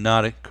and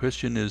not a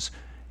Christian is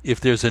if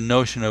there's a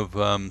notion of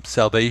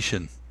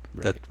salvation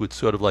that Right. would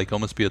sort of like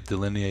almost be a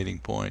delineating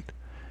point.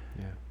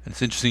 Yeah. And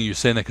it's interesting you're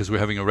saying that because we're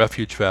having a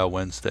refuge vow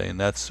Wednesday, and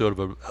that's sort of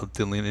a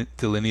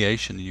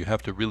delineation. You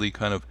have to really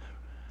kind of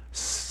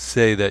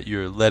say that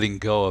you're letting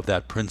go of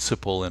that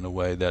principle in a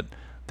way that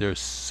there's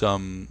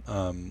some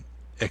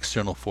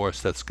external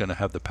force that's going to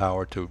have the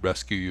power to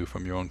rescue you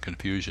from your own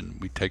confusion.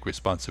 We take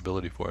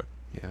responsibility for it.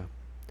 Yeah.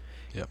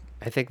 Yep.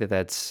 I think that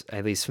that's,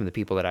 at least from the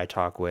people that I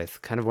talk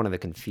with, kind of one of the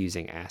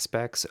confusing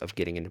aspects of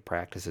getting into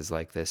practices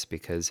like this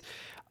because,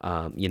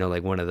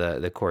 like one of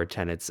the core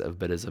tenets of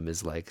Buddhism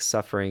is like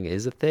suffering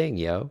is a thing,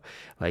 yo.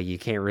 Like you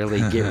can't really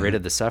get rid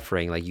of the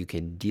suffering. Like you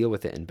can deal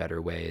with it in better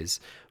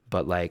ways,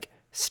 but like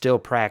still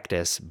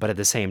practice, but at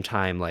the same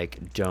time,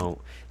 like don't,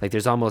 like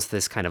there's almost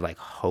this kind of like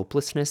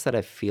hopelessness that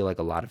I feel like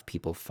a lot of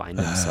people find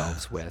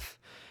themselves with.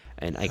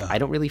 And I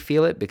don't really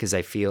feel it because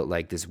I feel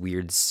like this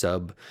weird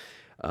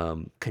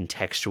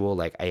contextual,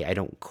 like I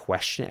don't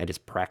question it, I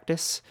just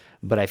practice,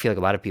 but I feel like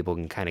a lot of people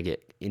can kind of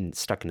get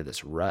stuck into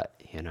this rut.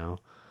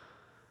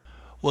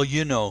 Well,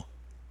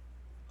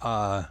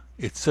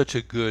 it's such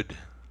a good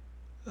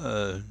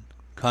uh,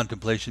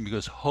 contemplation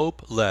because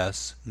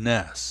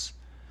hopelessness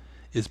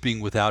is being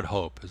without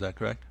hope. Is that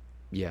correct?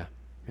 Yeah.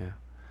 Yeah.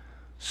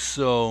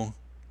 So,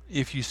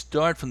 if you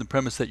start from the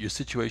premise that your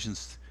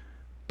situation's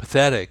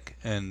pathetic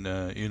and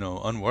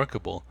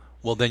unworkable,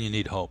 well, then you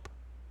need hope.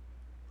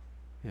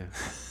 Yeah.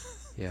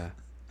 Yeah.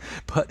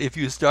 But if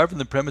you start from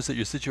the premise that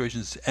your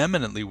situation is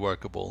eminently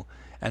workable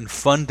and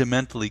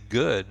fundamentally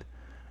good,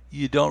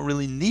 you don't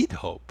really need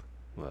hope.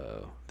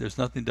 Whoa. There's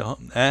nothing to hope.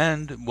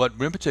 And what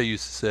Rinpoche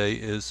used to say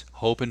is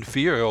hope and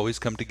fear always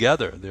come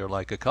together. They're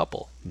like a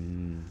couple.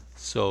 Mm.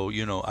 So,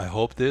 I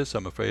hope this,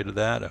 I'm afraid of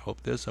that. I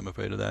hope this, I'm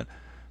afraid of that.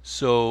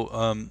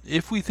 So,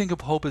 if we think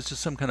of hope as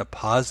just some kind of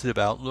positive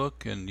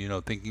outlook and,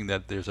 thinking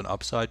that there's an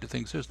upside to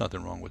things, there's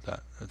nothing wrong with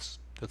that.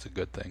 That's a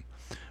good thing.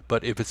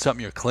 But if it's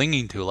something you're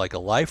clinging to, like a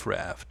life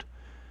raft,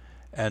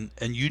 and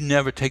you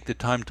never take the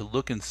time to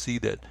look and see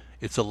that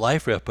it's a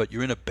life raft, but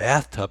you're in a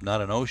bathtub,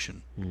 not an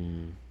ocean.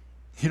 Mm.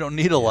 You don't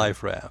need a Yeah.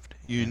 life raft.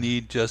 You Yeah.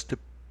 need just to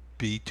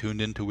be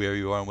tuned into where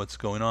you are and what's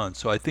going on.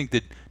 So I think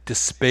that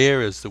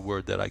despair is the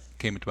word that I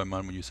came into my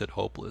mind when you said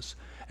hopeless.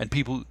 And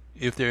people,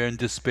 if they're in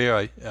despair,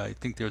 I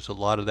think there's a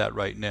lot of that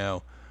right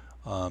now.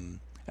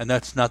 And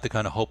that's not the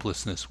kind of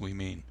hopelessness we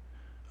mean,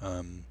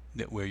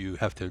 where you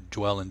have to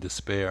dwell in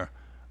despair.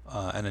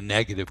 and a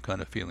negative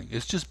kind of feeling.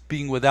 It's just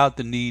being without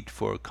the need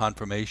for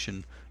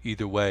confirmation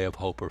either way of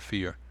hope or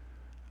fear,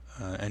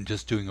 and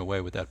just doing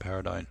away with that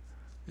paradigm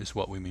is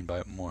what we mean by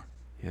it more.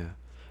 Yeah.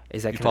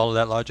 Is that You kind of follow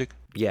that logic?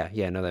 yeah,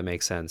 no, that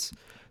makes sense.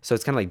 So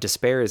it's kind of like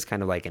despair is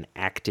kind of like an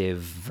active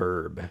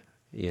verb,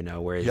 Yeah.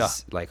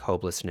 whereas like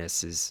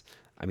hopelessness is,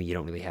 I mean, you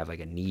don't really have like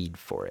a need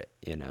for it,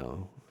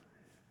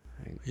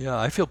 Yeah,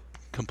 I feel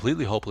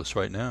completely hopeless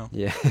right now.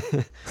 Yeah.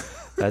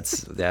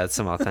 That's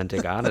some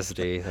authentic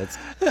honesty. That's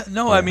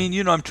No, I yeah,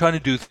 mean, I'm trying to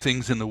do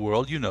things in the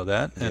world, you know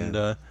that, yeah,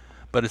 and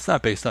but it's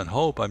not based on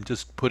hope. I'm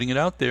just putting it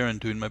out there and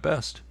doing my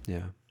best.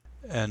 yeah.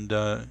 And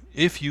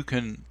if you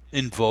can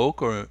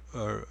invoke or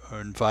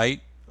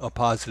invite a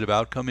positive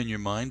outcome in your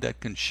mind, that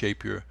can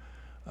shape your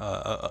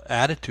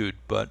attitude.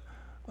 But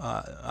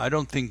I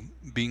don't think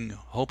being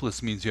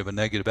hopeless means you have a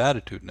negative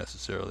attitude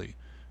necessarily.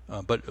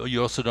 But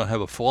you also don't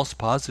have a false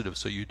positive,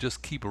 so you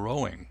just keep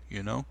rowing.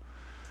 In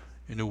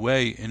a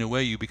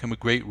way, you become a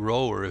great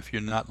rower if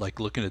you're not like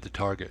looking at the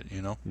target.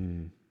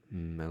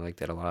 I like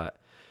that a lot.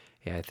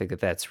 Yeah, I think that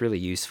that's really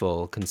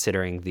useful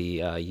considering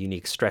the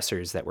unique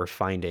stressors that we're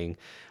finding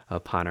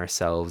upon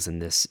ourselves in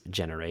this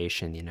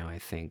generation. I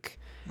think,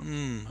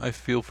 I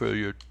feel for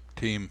your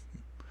team,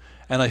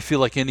 and I feel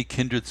like any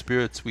kindred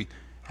spirits we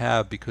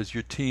have because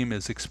your team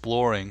is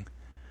exploring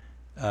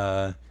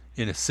uh,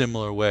 in a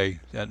similar way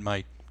that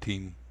my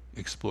team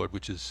explored,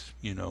 which is,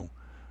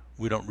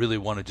 we don't really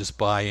want to just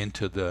buy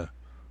into the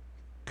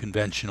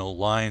conventional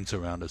lines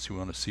around us. We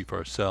want to see for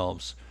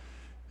ourselves,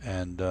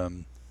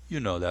 and you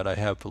know that I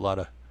have a lot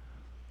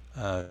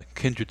of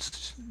kindred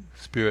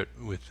spirit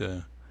with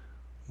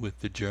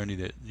the journey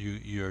that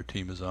your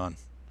team is on.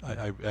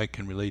 I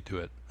can relate to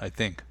it. I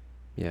think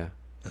yeah.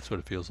 that's what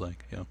it feels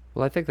like. Yeah.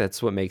 Well, I think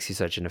that's what makes you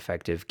such an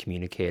effective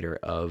communicator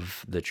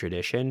of the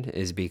tradition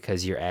is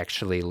because you're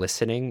actually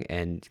listening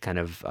and kind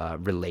of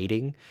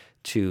relating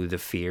to the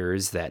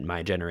fears that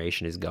my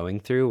generation is going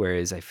through.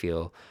 Whereas I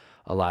feel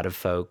a lot of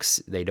folks,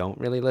 they don't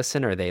really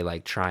listen or they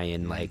like try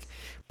and Mm. like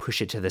push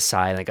it to the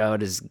side, like, oh,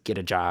 just get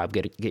a job,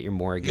 get your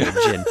mortgage.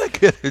 And,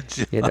 Get a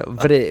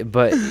job.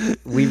 but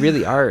we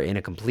really are in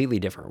a completely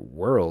different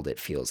world, it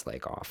feels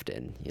like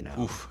often.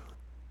 Oof.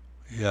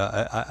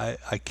 Yeah,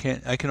 I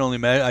can't. I can only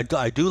imagine.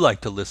 I do like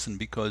to listen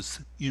because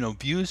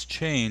views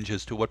change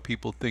as to what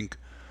people think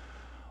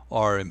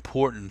are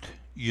important.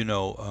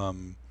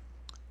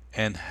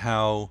 And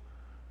how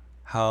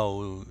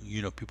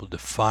people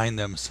define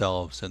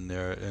themselves and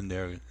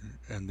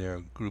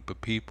their group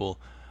of people.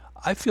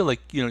 I feel like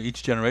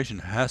each generation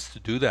has to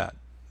do that.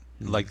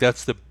 Mm, Like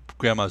that's the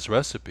grandma's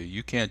recipe.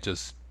 You can't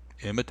just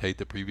imitate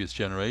the previous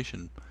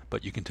generation,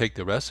 but you can take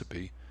the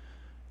recipe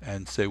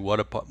and say what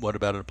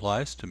about it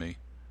applies to me.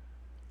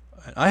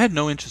 I had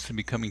no interest in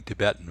becoming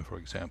Tibetan, for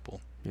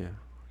example, yeah,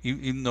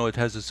 even though it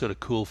has a sort of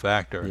cool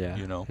factor. yeah,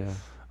 yeah.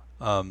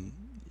 Um,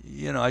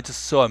 I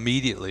just saw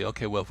immediately,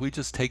 okay, well, if we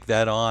just take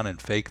that on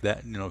and fake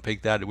that,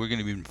 we're going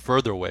to be even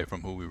further away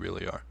from who we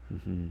really are.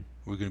 Hmm.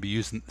 We're going to be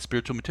using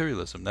spiritual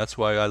materialism. That's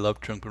why I love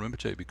Trungpa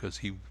Rinpoche, because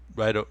he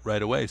right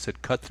away said,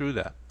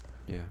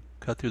 Yeah.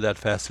 cut through that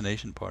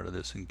fascination part of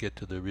this and get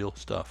to the real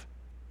stuff.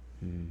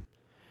 Mm.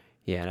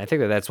 Yeah, and I think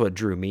that that's what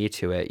drew me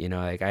to it.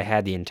 Like I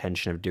had the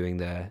intention of doing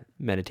the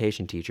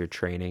meditation teacher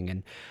training,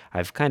 and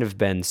I've kind of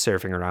been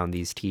surfing around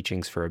these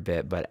teachings for a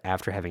bit. But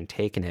after having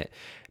taken it,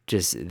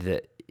 just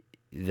the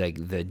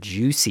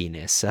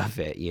juiciness of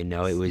it,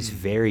 it was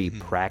very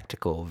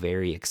practical,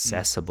 very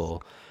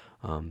accessible.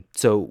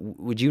 So,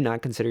 would you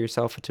not consider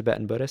yourself a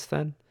Tibetan Buddhist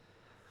then?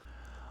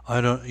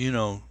 I don't,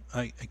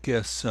 I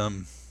guess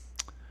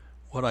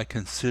what I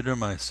consider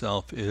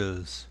myself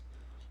is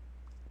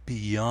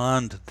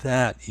beyond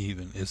that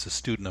even is a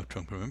student of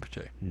Trungpa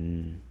Rinpoche,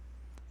 Mm,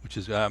 which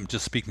is, I'm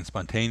just speaking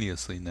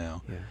spontaneously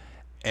now. yeah.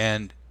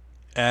 And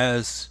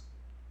as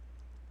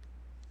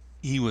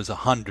he was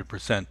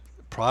 100%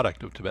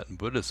 product of Tibetan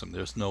Buddhism,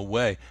 there's no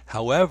way.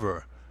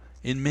 However,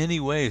 in many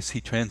ways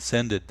he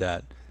transcended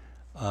that.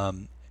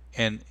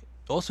 And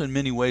also in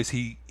many ways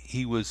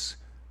he was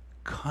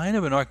kind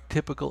of an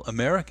archetypical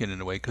American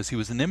in a way because he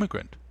was an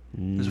immigrant.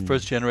 He was a Mm,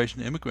 first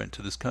generation immigrant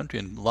to this country,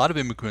 and a lot of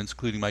immigrants,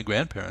 including my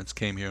grandparents,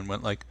 came here and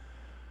went like,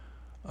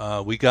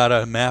 we got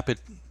to map it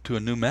to a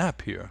new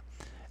map here.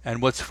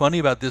 And what's funny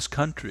about this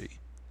country,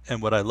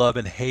 and what I love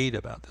and hate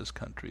about this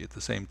country at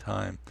the same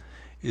time,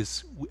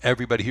 is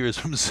everybody here is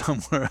from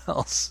somewhere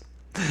else.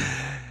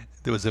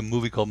 There was a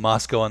movie called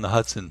Moscow on the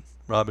Hudson,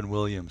 Robin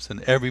Williams,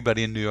 and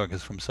everybody in New York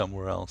is from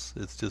somewhere else.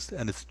 It's just,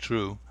 and it's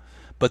true.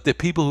 But the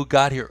people who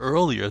got here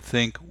earlier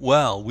think,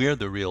 well, we're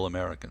the real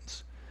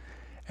Americans.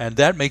 And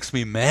that makes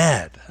me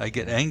mad. I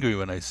get yeah. angry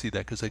when I see that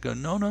because I go,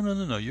 no, no, no,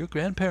 no, no. Your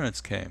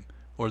grandparents came,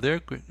 or their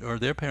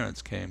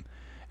parents came,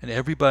 and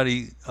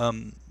everybody,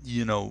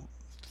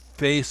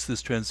 faced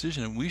this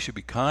transition, and we should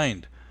be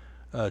kind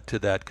to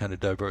that kind of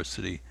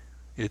diversity.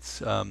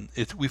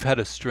 We've had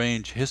a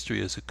strange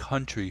history as a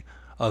country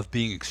of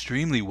being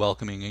extremely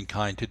welcoming and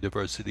kind to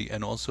diversity,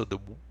 and also the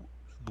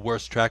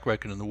worst track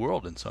record in the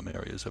world in some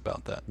areas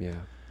about that. Yeah.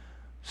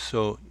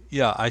 So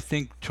yeah, I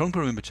think Trungpa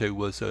Rinpoche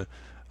was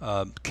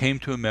came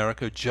to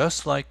America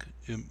just like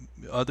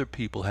other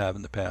people have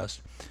in the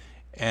past,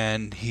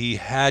 and he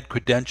had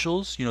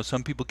credentials. You know,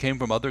 some people came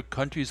from other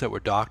countries that were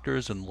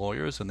doctors and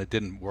lawyers, and they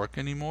didn't work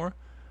anymore.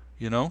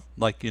 You know,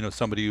 like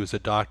somebody who was a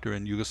doctor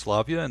in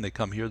Yugoslavia, and they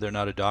come here, they're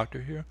not a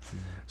doctor here. Mm.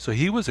 So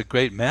he was a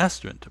great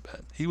master in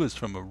Tibet. He was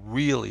from a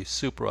really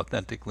super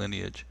authentic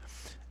lineage,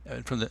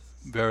 and from the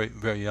very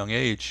very young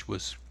age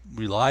was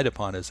relied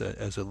upon as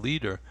a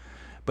leader.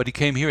 But he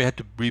came here, he had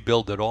to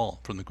rebuild it all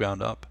from the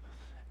ground up,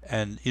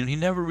 and he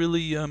never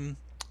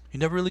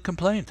really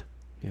complained.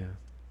 Yeah.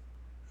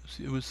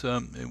 It was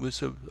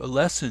a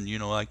lesson.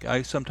 Like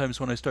I sometimes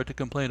when I start to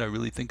complain, I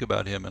really think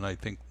about him, and I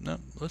think, no,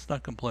 let's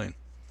not complain.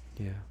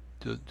 Yeah.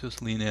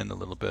 Just lean in a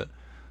little bit.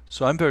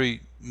 So I'm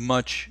very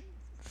much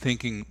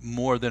thinking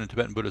more than a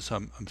Tibetan Buddhist.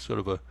 I'm sort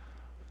of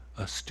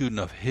a student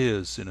of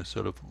his in a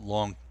sort of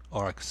long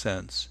arc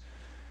sense.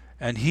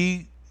 And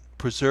he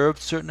preserved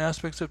certain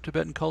aspects of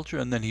Tibetan culture,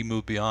 and then he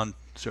moved beyond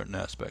certain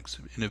aspects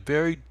in a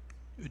very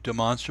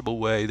demonstrable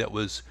way that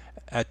was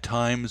at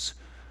times,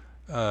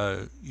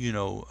 uh, you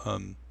know,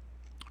 um,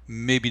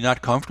 maybe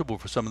not comfortable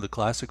for some of the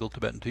classical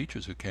Tibetan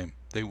teachers who came.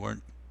 They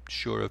weren't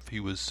sure if he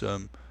was,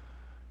 um,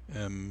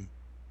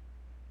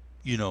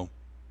 you know,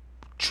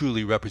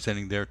 truly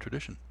representing their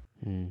tradition.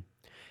 Mm.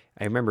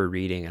 I remember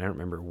reading, I don't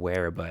remember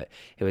where, but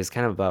it was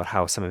kind of about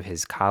how some of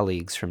his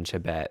colleagues from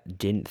Tibet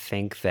didn't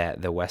think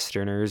that the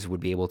Westerners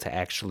would be able to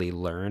actually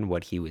learn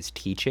what he was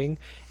teaching.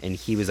 And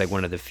he was like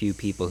one of the few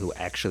people who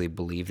actually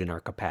believed in our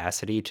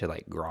capacity to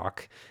like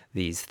grok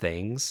these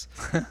things.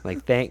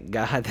 Like, thank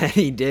God that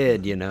he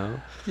did, you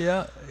know?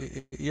 Yeah,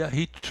 yeah.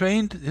 He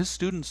trained his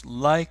students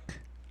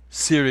like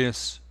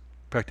serious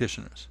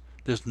practitioners.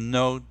 There's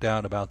no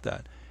doubt about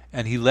that.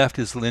 And he left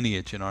his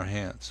lineage in our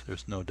hands.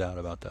 There's no doubt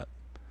about that.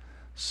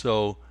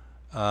 So,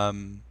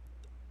 um,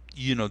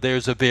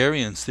 there's a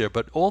variance there,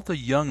 but all the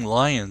young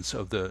lions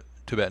of the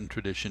Tibetan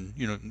tradition,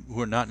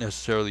 who are not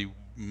necessarily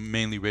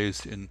mainly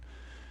raised in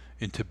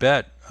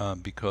Tibet,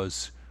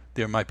 because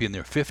they might be in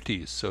their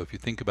 50s. So if you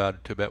think about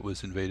it, Tibet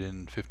was invaded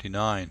in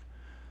 59.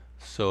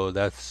 So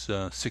that's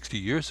 60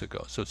 years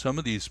ago. So some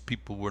of these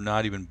people were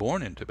not even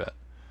born in Tibet,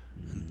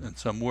 Mm. and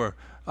some were.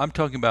 I'm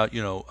talking about,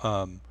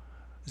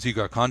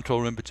 Dzigar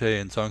Khantrul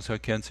Rinpoche and Songtse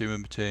Khyentse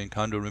Rinpoche and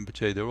Kando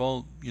Rinpoche. They're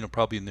all,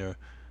 probably in their,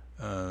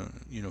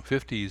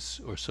 50s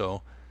or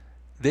so.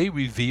 They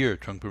revere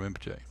Trungpa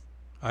Rinpoche.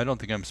 I don't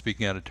think I'm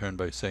speaking out of turn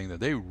by saying that.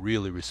 They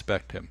really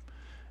respect him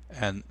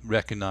and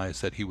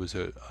recognize that he was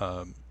a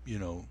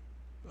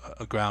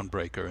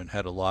groundbreaker and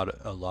had a lot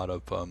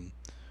of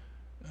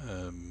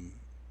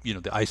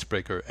the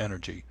icebreaker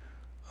energy.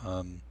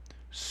 Um,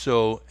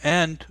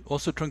 and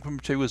also Trungpa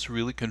Rinpoche was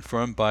really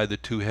confirmed by the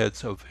two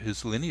heads of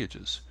his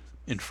lineages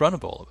in front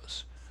of all of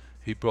us.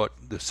 He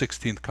brought the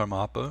 16th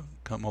Karmapa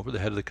come over, the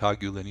head of the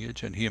Kagyu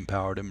lineage, and he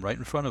empowered him right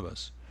in front of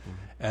us. Mm.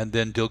 And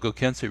then Dilgo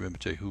Khyentse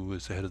Rinpoche, who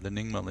was the head of the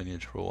Nyingma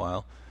lineage for a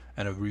while,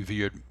 and a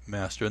revered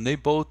master. And they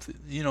both,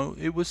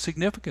 it was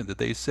significant that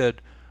they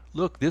said,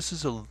 look, this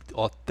is an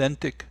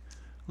authentic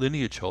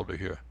lineage holder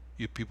here.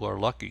 You people are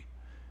lucky.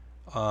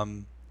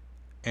 Um,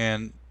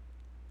 and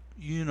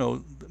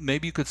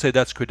maybe you could say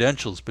that's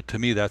credentials, but to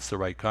me, that's the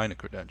right kind of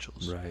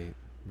credentials. Right,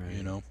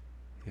 You right. know,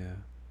 Yeah,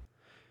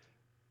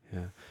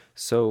 yeah.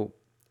 So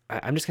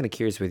I'm just kind of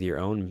curious with your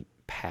own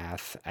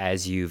path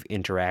as you've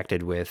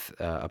interacted with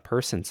a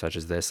person such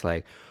as this,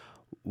 like,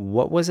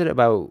 what was it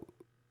about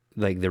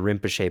like the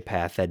Rinpoche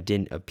path that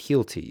didn't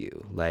appeal to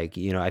you? Like,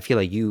 I feel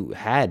like you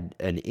had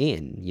an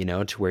in,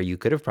 to where you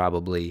could have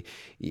probably,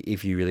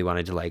 if you really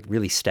wanted to like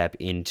really step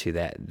into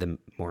the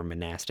more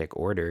monastic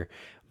order,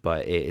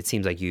 but it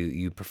seems like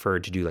you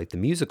preferred to do like the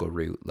musical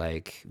route.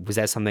 Like, was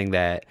that something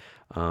that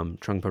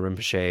Trungpa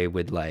Rinpoche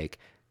would like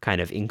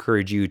kind of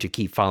encourage you to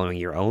keep following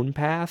your own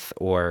path,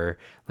 or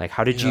like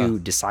how did yeah, you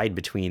decide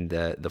between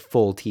the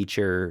full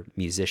teacher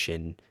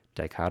musician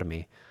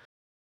dichotomy?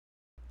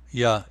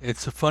 yeah.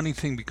 It's a funny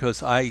thing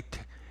because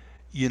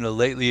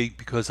lately,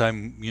 because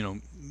I'm,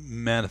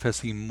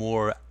 manifesting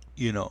more,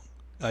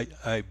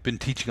 I've been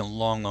teaching a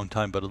long, long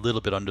time, but a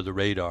little bit under the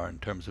radar in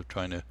terms of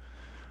trying to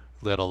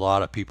let a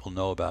lot of people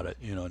know about it.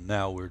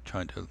 Now we're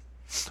trying to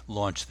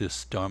launch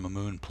this Dharma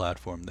Moon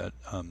platform that,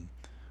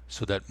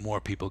 so that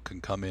more people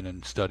can come in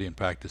and study and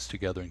practice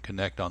together and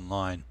connect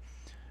online.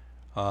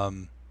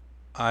 Um,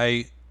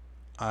 I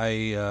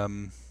I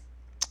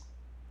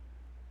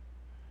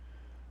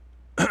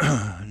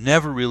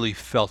never really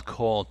felt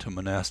called to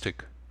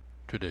monastic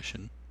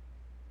tradition.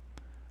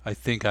 I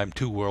think I'm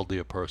too worldly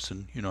a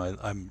person.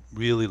 I'm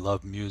really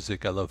love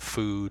music. I love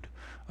food.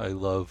 I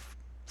love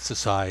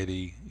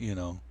society.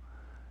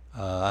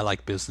 I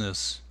like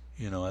business.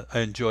 I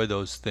enjoy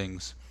those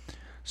things.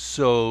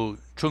 So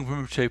Trungpa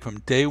Rinpoche, from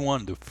day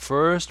one, the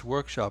first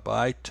workshop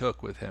I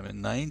took with him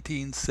in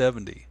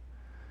 1970,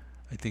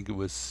 I think it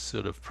was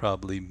sort of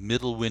probably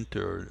middle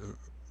winter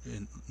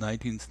in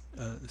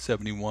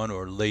 1971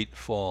 or late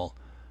fall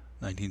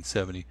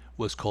 1970,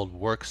 was called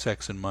Work,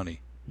 Sex, and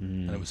Money.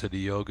 And it Mm, was at a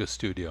yoga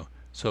studio.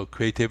 So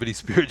creativity,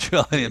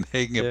 spirituality, and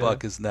making a yeah.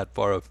 buck isn't that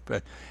far off.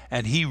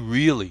 And he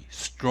really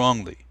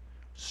strongly,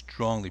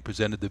 strongly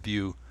presented the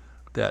view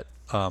that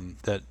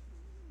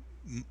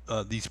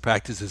these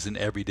practices in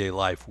everyday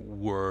life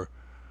were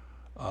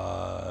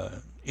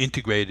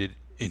integrated,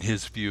 in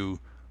his view,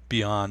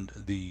 beyond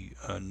the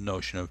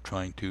notion of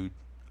trying to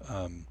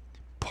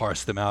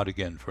parse them out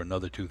again for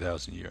another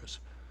 2,000 years.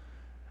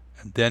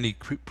 And then he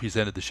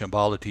presented the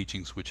Shambhala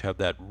teachings, which have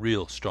that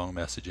real strong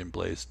message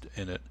emblazed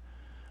in it,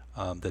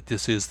 that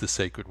this is the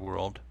sacred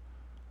world.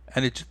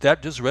 And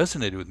that just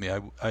resonated with me.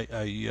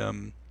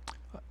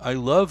 I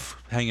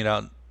love hanging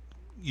out,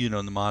 in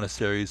the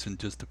monasteries, and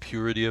just the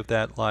purity of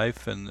that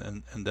life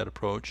and that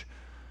approach.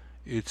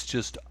 It's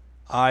just,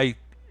 I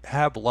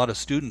have a lot of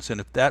students, and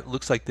if that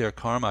looks like their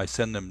karma, I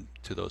send them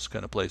to those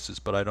kind of places,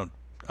 but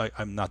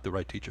I'm not the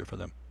right teacher for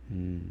them.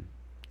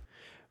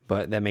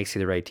 But that makes you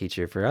the right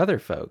teacher for other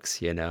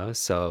folks,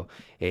 so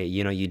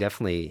you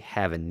definitely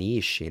have a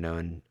niche,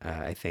 and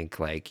I think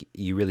like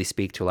you really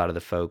speak to a lot of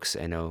the folks.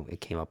 I know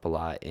it came up a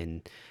lot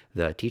in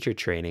the teacher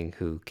training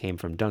who came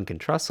from Duncan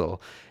Trussell,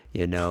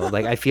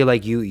 like I feel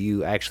like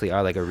you actually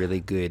are like a really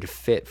good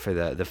fit for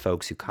the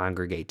folks who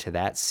congregate to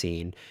that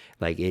scene.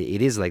 Like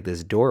it is like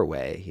this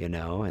doorway,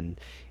 and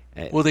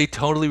Well, they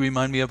totally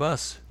remind me of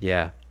us.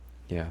 yeah.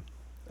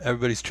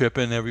 Everybody's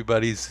tripping,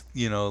 everybody's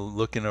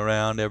looking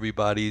around,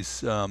 everybody's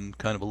kind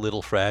of a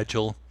little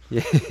fragile.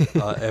 Yeah.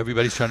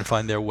 Everybody's trying to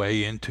find their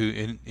way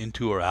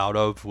into or out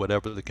of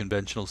whatever the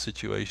conventional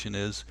situation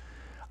is.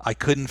 I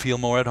couldn't feel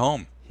more at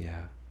home.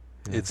 Yeah.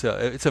 It's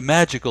a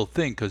magical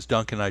thing, because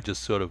Duncan and I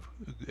just sort of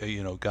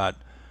got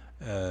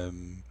to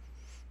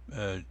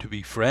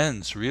be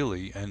friends,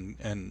 really,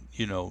 and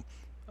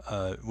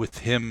with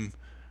him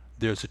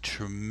there's a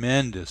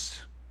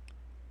tremendous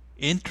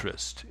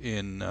interest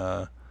in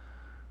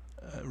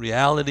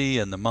reality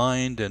and the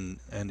mind and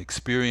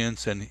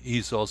experience, and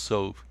he's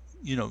also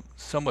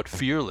somewhat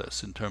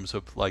fearless in terms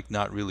of like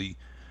not really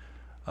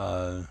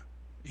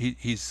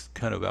he's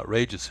kind of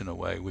outrageous in a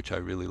way, which I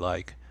really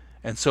like.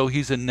 And so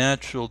he's a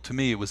natural, to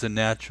me it was a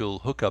natural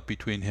hookup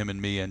between him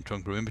and me and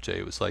Trungpa Rinpoche.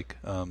 It was like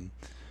a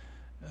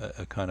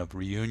kind of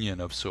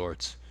reunion of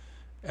sorts.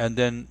 And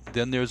then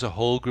there's a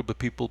whole group of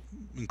people,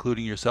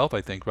 including yourself,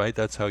 I think, right?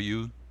 That's how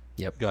you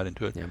got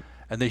into it. Yep.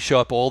 And they show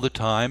up all the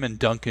time, and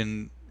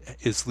Duncan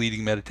is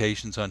leading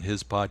meditations on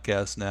his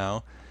podcast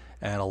now,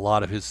 and a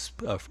lot of his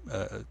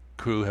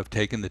crew have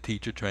taken the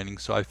teacher training.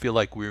 So I feel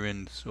like we're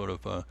in sort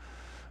of a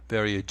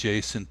very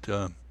adjacent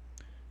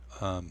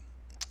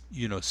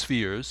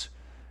spheres,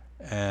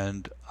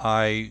 and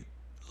I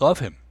love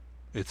him.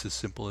 It's as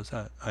simple as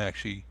that. I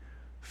actually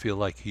feel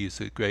like he's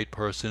a great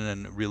person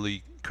and a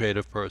really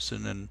creative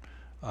person, and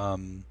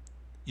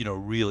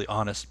really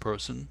honest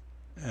person.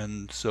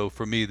 And so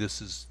for me,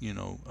 this is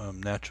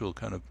natural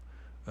kind of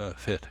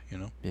fit.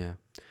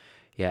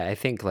 Yeah, I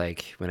think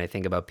like when I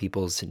think about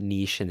people's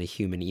niche in the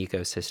human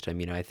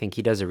ecosystem, I think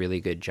he does a really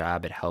good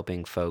job at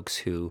helping folks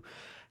who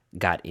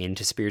got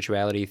into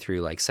spirituality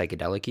through like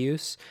psychedelic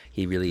use.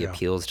 He really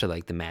appeals to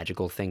like the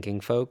magical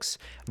thinking folks,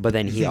 but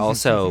then he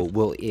also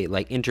will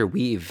like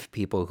interweave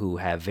people who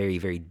have very,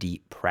 very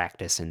deep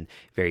practice and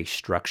very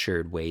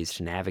structured ways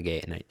to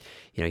navigate. And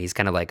he's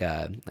kind of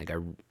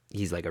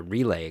he's like a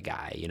relay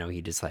guy,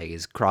 he just like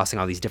is crossing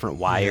all these different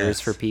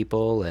wires for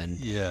people. And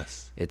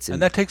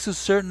and that takes a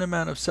certain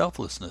amount of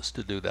selflessness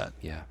to do that.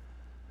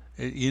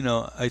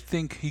 I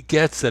think he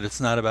gets that it's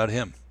not about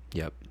him.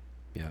 Yep.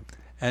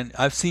 And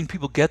I've seen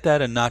people get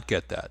that and not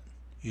get that.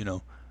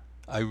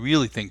 I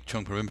really think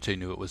Trungpa Rinpoche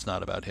knew it was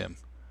not about him.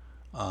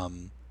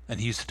 And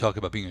he used to talk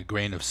about being a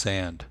grain of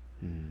sand.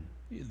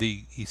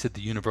 He said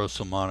the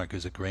universal monarch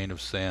is a grain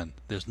of sand.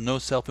 There's no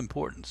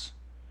self-importance.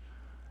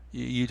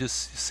 You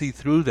just see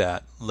through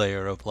that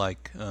layer of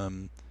like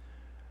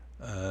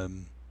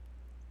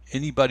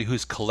anybody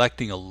who's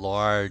collecting a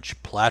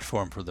large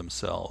platform for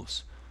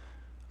themselves.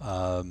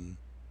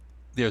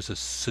 There's a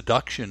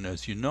seduction,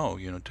 as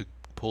to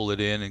pull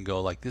it in and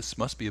go like, this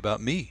must be about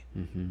me.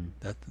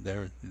 That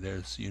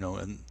there's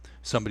and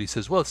somebody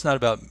says, well, it's not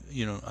about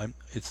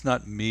it's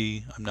not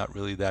me, I'm not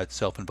really that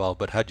self-involved,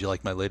 but how'd you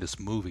like my latest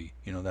movie?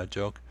 That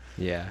joke.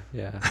 Yeah.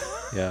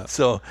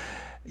 So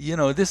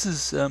this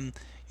is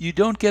you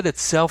don't get at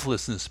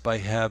selflessness by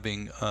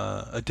having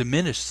a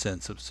diminished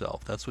sense of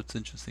self. That's what's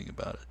interesting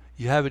about it.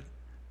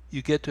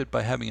 You get to it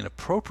by having an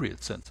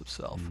appropriate sense of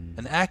self,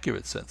 an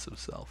accurate sense of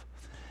self.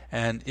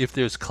 And if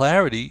there's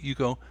clarity, you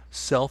go,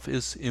 self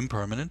is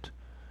impermanent,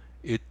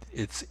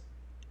 it's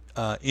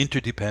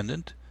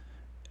interdependent,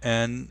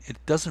 and it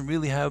doesn't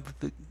really have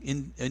the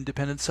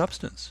independent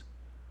substance.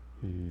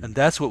 And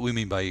that's what we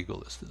mean by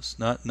egolessness.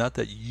 Not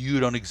that you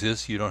don't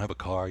exist, you don't have a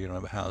car, you don't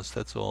have a house.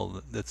 That's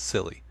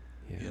silly,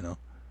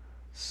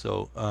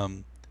 So,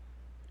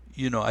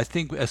 I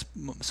think as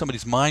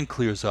somebody's mind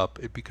clears up,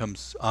 it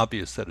becomes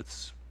obvious that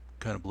it's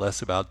kind of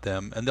less about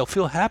them, and they'll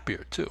feel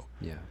happier too.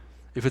 Yeah.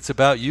 If it's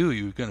about you,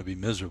 you're going to be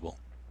miserable.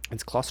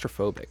 It's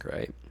claustrophobic,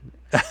 right?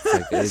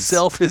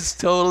 Self is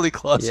totally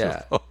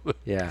claustrophobic.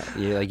 Yeah.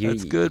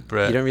 That's good,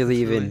 Brett. You don't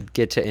really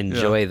get to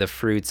enjoy the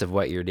fruits of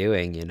what you're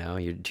doing.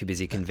 You're too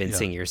busy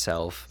convincing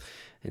yourself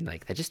And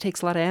like that just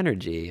takes a lot of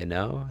energy, you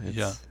know?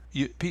 Yeah.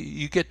 It's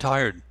You get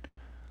tired.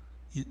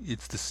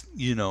 It's this,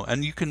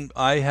 and you can.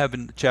 I have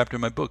a chapter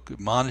in my book,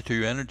 monitor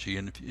your energy,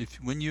 and if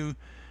when you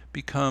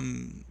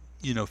become,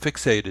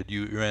 fixated,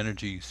 your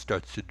energy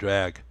starts to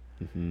drag,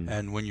 mhm.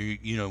 and when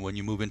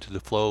you move into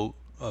the flow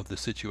of the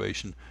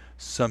situation,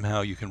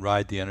 somehow you can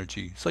ride the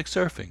energy. It's like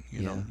surfing.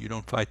 Yeah. You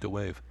don't fight the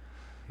wave.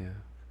 Yeah.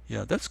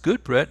 Yeah, that's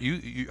good, Brett.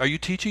 Are you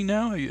teaching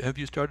now? Have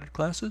you started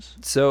classes?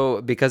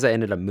 So because I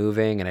ended up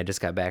moving and I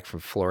just got back from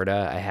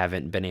Florida, I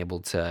haven't been able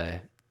to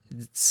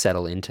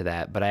settle into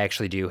that. But I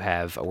actually do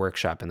have a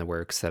workshop in the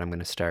works that I'm going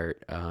to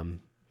start kind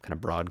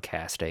of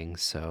broadcasting.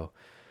 So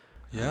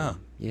Yeah.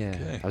 yeah, I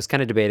Okay. was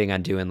kind of debating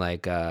on doing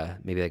like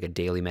maybe like a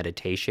daily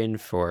meditation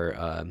for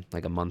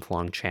like a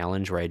month-long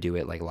challenge where I do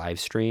it like live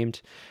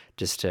streamed,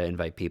 just to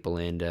invite people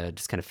in to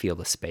just kind of feel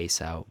the space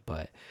out.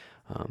 But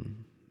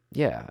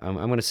yeah, I'm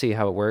going to see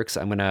how it works.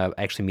 I'm going to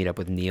actually meet up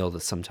with Neil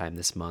sometime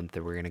this month,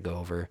 and we're going to go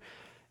over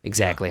Yeah.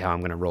 exactly how I'm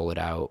going to roll it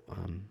out.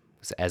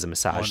 'Cause as a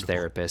massage Wonderful.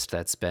 therapist,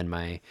 that's been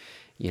my,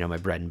 my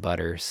bread and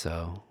butter.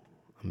 So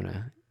I'm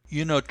gonna,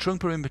 Trungpa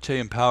Rinpoche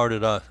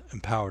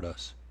empowered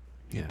us.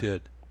 He yeah,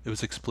 did. It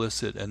was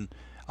explicit, and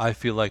I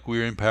feel like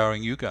we're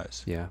empowering you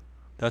guys. yeah,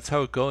 That's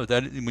how it goes.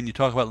 That when you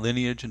talk about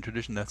lineage and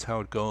tradition, that's how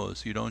it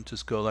goes. You don't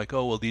just go like,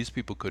 oh well, these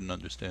people couldn't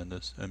understand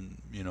this,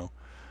 and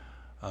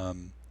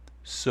Um,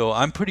 so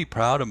I'm pretty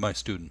proud of my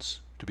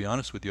students. To be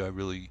honest with you,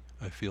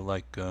 I feel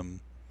like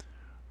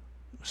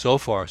so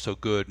far so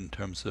good in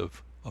terms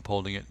of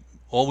upholding it.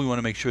 All we want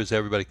to make sure is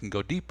everybody can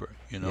go deeper,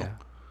 yeah,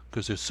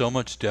 because there's so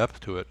much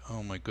depth to it.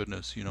 Oh my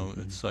goodness, hmm,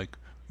 it's like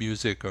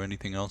music or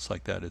anything else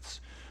like that.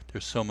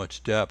 There's so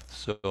much depth.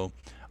 So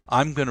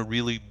I'm going to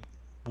really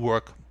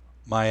work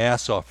my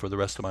ass off for the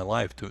rest of my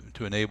life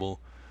to enable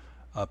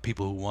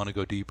people who want to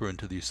go deeper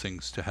into these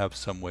things to have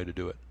some way to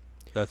do it.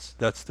 That's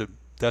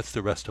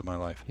the rest of my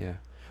life. yeah.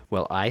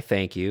 Well, I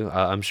thank you.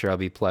 I'm sure I'll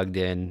be plugged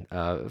in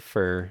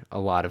for a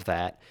lot of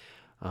that.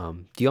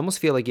 Do you almost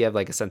feel like you have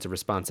like a sense of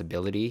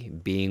responsibility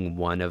being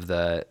one of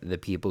the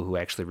people who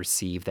actually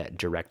receive that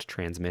direct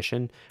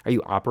transmission? Are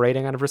you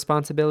operating out of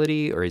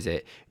responsibility, or is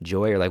it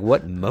joy, or like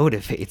what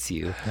motivates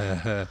you?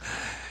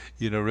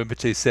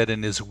 Rinpoche said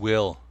in his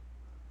will,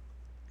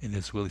 he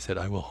said,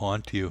 "I will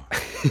haunt you,"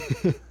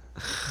 and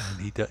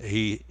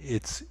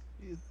it's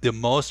the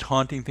most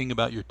haunting thing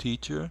about your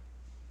teacher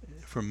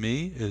for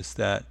me is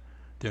that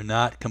they're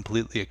not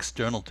completely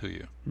external to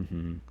you.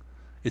 Hmm.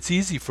 It's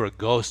easy for a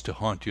ghost to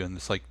haunt you, and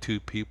it's like two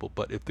people.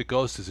 But if the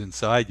ghost is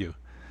inside you,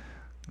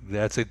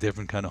 that's a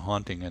different kind of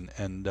haunting.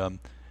 And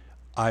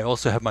I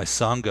also have my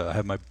sangha. I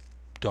have my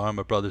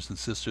Dharma brothers and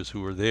sisters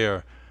who are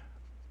there.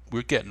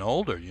 We're getting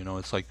older,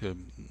 It's like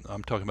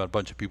I'm talking about a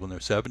bunch of people in their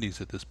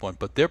 70s at this point,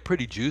 but they're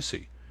pretty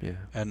juicy, Yeah.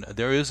 and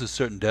there is a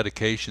certain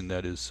dedication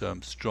that is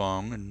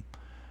strong, and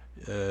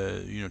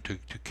to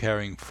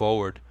carrying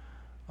forward,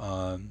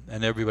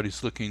 and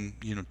everybody's looking,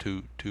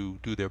 to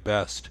do their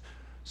best.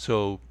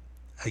 So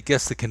I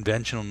guess the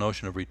conventional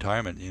notion of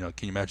retirement,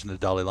 can you imagine the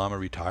Dalai Lama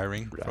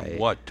retiring from Right.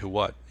 what to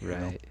what,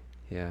 Right.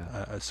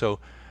 Yeah. So,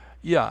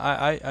 yeah,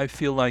 I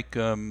feel like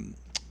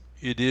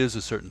it is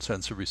a certain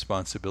sense of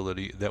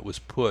responsibility that was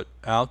put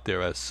out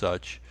there as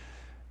such.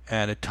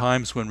 And at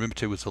times when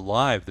Rinpoche was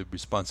alive, the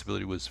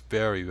responsibility was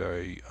very,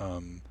 very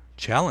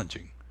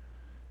challenging,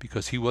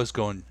 because he was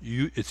going,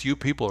 it's you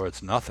people or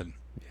it's nothing.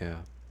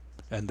 Yeah.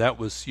 And that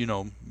was,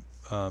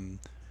 um,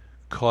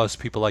 caused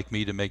people like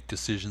me to make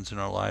decisions in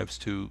our lives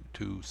to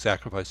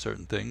sacrifice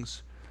certain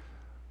things.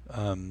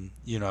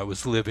 I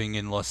was living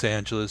in Los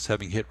Angeles,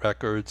 having hit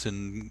records,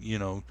 and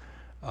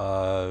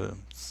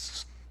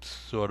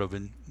sort of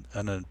in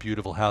a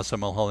beautiful house on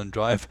Mulholland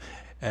Drive,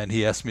 and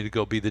he asked me to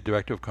go be the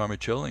director of Karma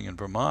Chilling in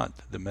Vermont,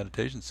 the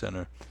meditation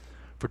center,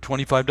 for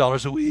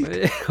 $25 a week,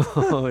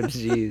 Oh,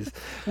 jeez.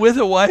 with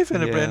a wife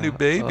and a brand new Yeah.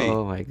 baby.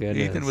 Oh my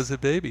Ethan was goodness. a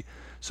baby,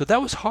 so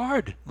that was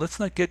hard. Let's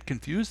not get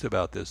confused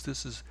about this.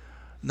 This is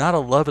not a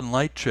love and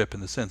light trip in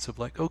the sense of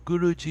like, oh,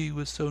 Guruji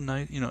was so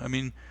nice. I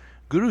mean,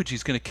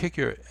 Guruji's going to kick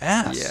your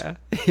ass. Yeah.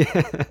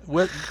 Yeah.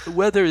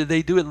 Whether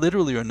they do it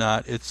literally or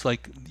not, it's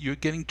like you're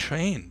getting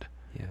trained.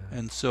 Yeah.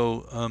 And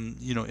so,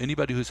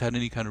 anybody who's had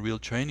any kind of real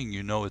training,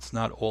 it's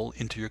not all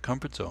into your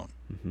comfort zone,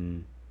 Hmm.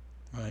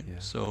 right? Yeah.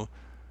 So,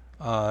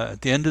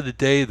 at the end of the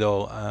day,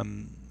 though,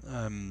 mm,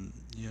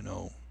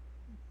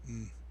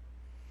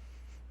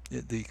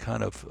 the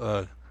kind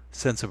of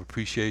sense of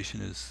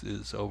appreciation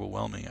is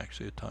overwhelming,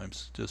 actually, at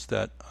times. Just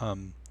that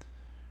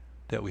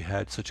we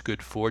had such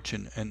good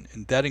fortune, and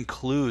that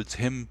includes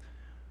him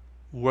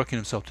working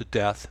himself to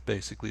death,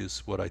 basically,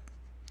 is what I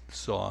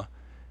saw.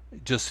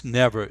 Just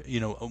never,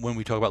 when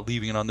we talk about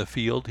leaving it on the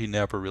field, he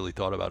never really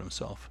thought about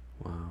himself.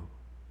 Wow.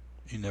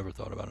 He never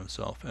thought about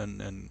himself,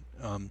 and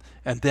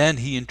then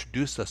he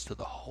introduced us to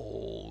the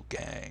whole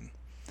gang.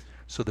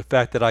 So the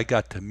fact that I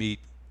got to meet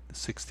the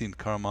 16th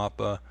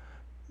Karmapa,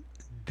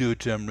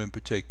 Dudjem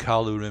Rinpoche,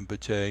 Kalu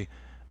Rinpoche,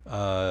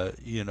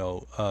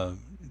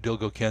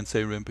 Dilgo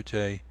Khyentse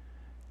Rinpoche,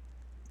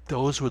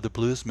 those were the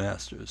blues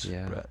masters,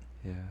 Yeah. Brett.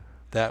 Yeah.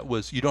 that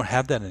was, you don't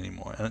have that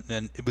anymore.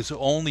 And it was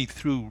only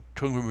through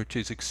Trungpa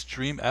Rinpoche's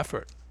extreme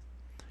effort.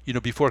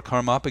 Before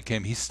Karmapa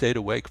came, he stayed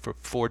awake for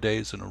 4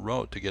 days in a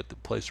row to get the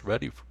place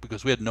ready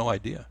because we had no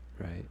idea.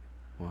 Right.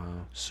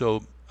 Wow.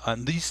 So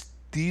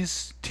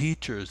these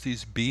teachers,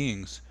 these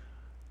beings,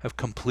 have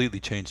completely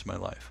changed my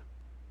life.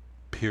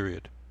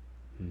 Period.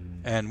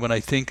 And when I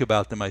think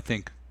about them, I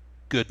think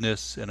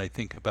goodness, and I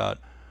think about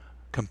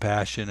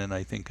compassion, and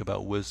I think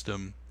about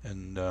wisdom,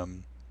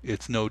 and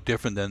it's no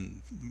different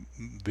than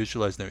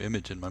visualizing their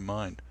image in my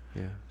mind.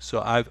 Yeah.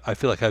 So I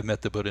feel like I've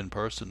met the Buddha in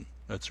person.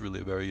 That's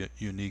really a very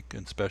unique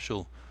and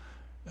special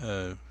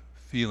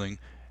feeling.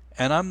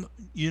 And I'm,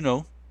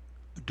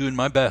 doing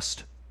my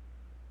best.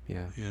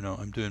 Yeah.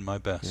 I'm doing my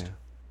best. Yeah.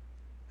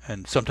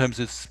 And sometimes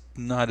it's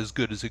not as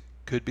good as it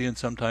could be, and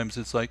sometimes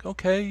it's like,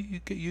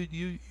 okay,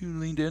 you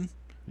leaned in,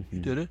 you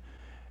did it.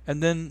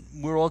 And then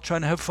we're all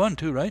trying to have fun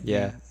too, right?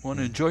 Yeah. You want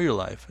to enjoy your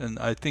life. And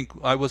I think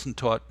I wasn't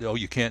taught,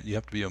 you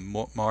have to be a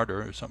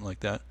martyr or something like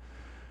that.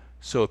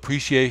 So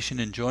appreciation,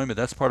 enjoyment,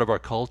 that's part of our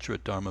culture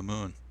at Dharma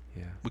Moon.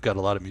 Yeah. We've got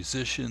a lot of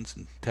musicians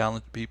and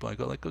talented people. I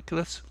go like, okay,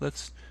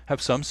 let's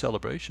have some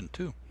celebration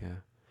too. Yeah.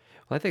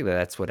 Well, I think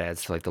that's what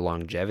adds to like the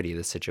longevity of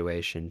the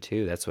situation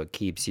too. That's what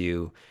keeps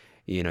you,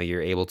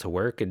 you're able to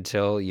work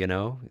until,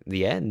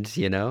 the end,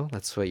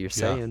 that's what you're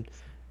saying.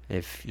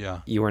 If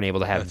you weren't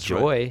able to have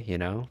joy,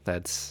 right.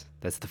 That's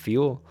the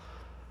fuel.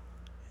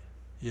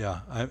 Yeah.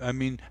 I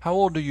mean, how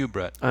old are you,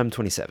 Brett? I'm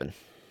 27.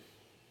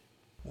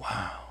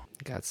 Wow.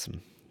 Got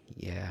some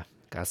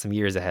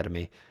years ahead of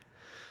me.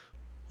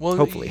 Well,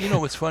 hopefully.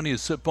 What's funny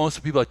is most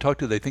of the people I talk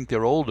to, they think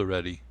they're old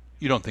already.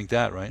 You don't think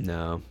that, right?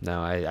 No,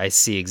 I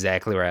see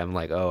exactly where I'm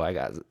like, oh,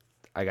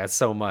 I got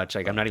so much.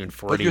 Like I'm not even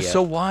 40 But you're yet.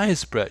 so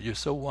wise, Brett. You're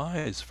so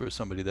wise for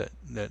somebody that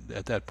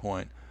at that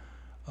point.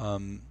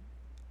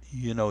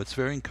 It's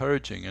very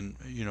encouraging, and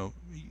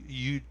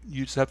you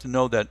just have to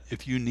know that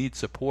if you need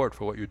support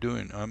for what you're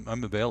doing,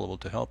 I'm available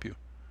to help you.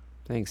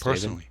 Thanks,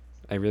 personally.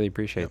 David. I really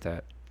appreciate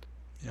that.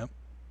 Yep.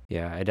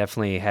 Yeah, I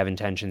definitely have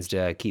intentions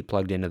to keep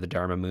plugged into the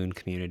Dharma Moon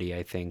community.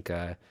 I think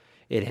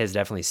it has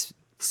definitely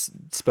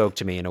spoke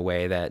to me in a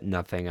way that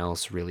nothing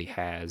else really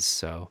has.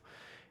 So,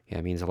 yeah,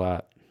 it means a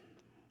lot.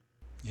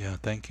 Yeah,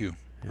 thank you.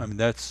 Yeah. I mean,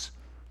 that's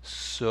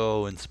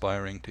so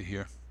inspiring to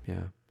hear.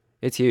 Yeah,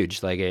 it's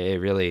huge. Like it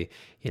really,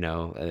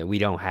 we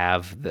don't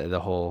have the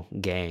whole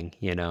gang,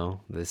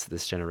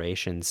 this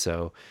generation.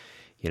 So,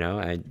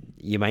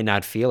 you might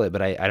not feel it,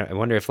 but I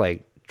wonder if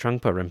like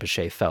Trungpa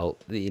Rinpoche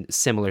felt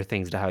similar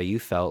things to how you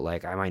felt,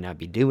 like I might not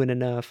be doing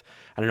enough.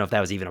 I don't know if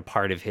that was even a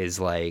part of his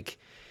like,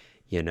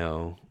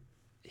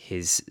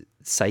 his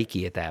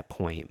psyche at that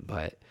point,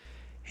 but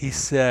he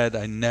said,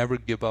 I never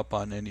give up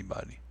on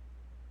anybody.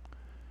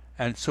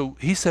 And so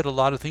he said a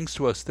lot of things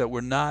to us that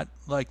were not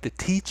like the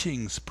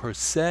teachings per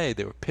se.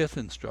 They were pith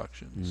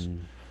instructions,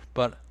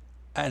 but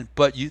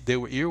they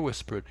were ear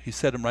whispered. He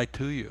said them right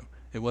to you.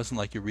 It wasn't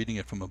like you're reading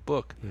it from a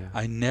book. Yeah.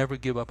 I never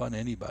give up on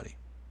anybody.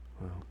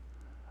 Wow.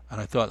 And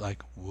I thought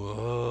like,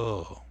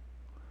 whoa.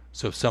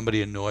 So if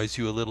somebody annoys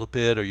you a little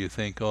bit, or you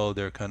think, oh,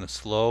 they're kind of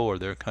slow, or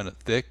they're kind of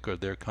thick, or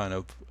they're kind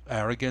of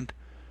arrogant,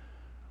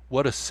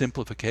 what a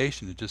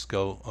simplification to just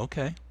go,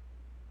 okay,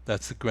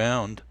 that's the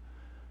ground.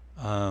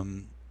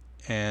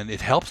 And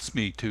it helps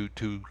me to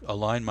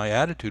align my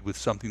attitude with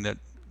something that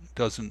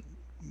doesn't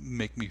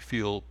make me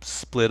feel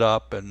split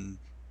up and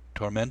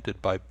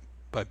tormented by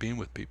being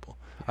with people.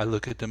 I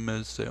look at them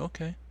as say,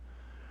 okay,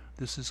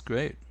 this is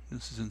great.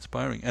 This is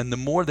inspiring. And the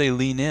more they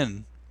lean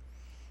in,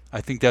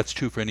 I think that's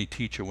true for any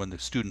teacher. When the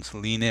students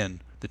lean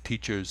in, the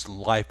teacher's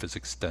life is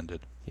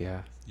extended.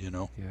 Yeah. Yeah.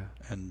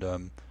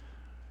 And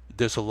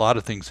there's a lot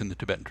of things in the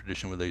Tibetan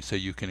tradition where they say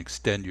you can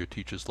extend your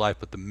teacher's life,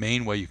 but the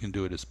main way you can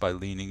do it is by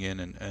leaning in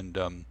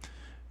and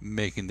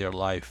making their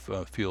life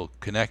feel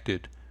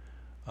connected.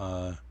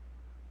 And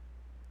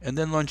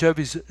then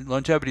longevity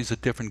is a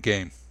different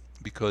game,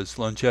 because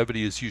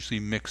longevity is usually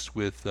mixed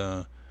with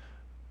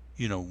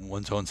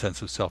one's own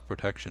sense of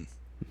self-protection.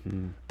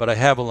 But I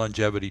have a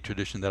longevity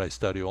tradition that I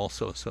study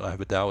also, so I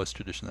have a Taoist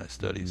tradition that I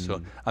study.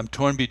 So I'm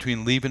torn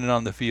between leaving it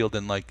on the field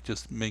and like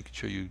just making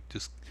sure you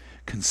just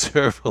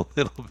conserve a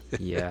little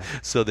bit,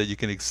 so that you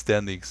can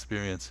extend the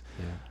experience.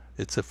 Yeah.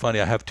 It's funny.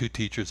 I have two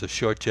teachers: a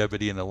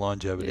shortgevity and a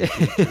longevity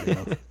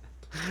teacher.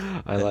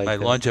 I like my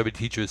that. longevity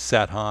teacher is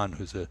Sat Han,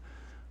 who's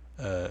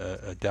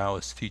a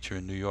Taoist teacher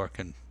in New York,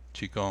 and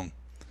Qigong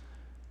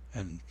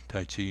and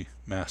Tai Chi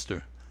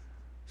master.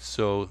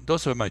 So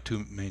those are my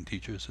two main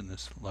teachers in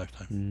this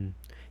lifetime.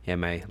 Yeah,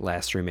 my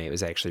last roommate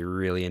was actually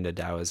really into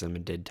Taoism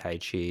and did Tai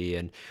Chi,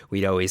 and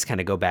we'd always kind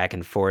of go back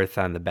and forth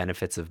on the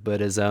benefits of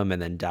Buddhism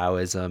and then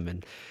Taoism.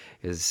 And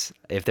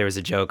if there was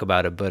a joke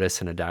about a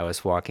Buddhist and a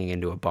Taoist walking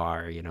into a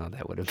bar,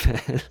 that would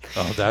have been.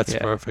 Oh, that's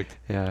perfect.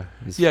 Yeah.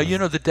 Yeah,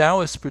 fun. The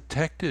Taoists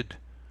protected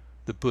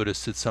the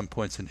Buddhists at some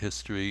points in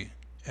history,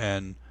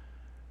 and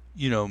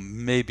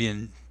maybe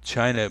in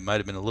China it might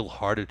have been a little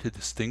harder to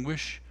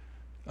distinguish,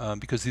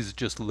 because these are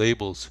just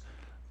labels.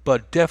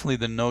 But definitely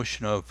the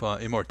notion of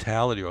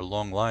immortality or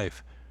long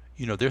life,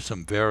 there's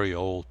some very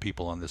old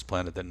people on this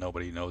planet that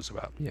nobody knows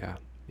about. Yeah.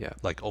 Yeah.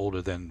 like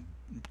older than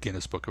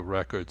Guinness Book of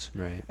Records.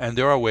 Right. And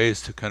there are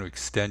ways to kind of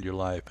extend your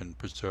life and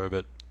preserve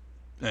it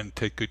and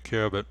take good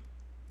care of it.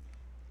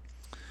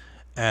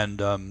 And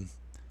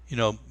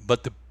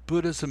but the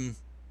Buddhism,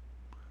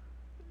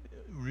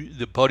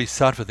 the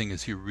Bodhisattva thing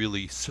is you're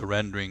really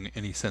surrendering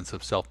any sense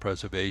of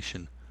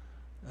self-preservation.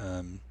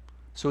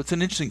 So it's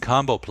an interesting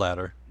combo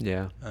platter.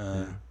 Yeah.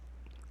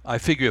 I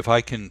figure if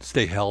I can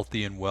stay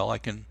healthy and well, I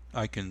can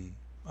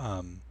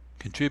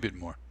contribute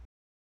more.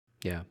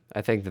 Yeah.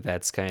 I think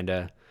that's kind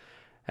of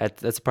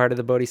that's part of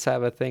the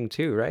Bodhisattva thing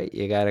too, right?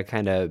 You got to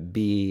kind of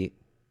be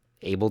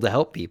able to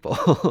help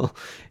people.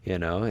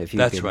 If you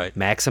That's can right.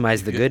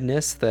 maximize the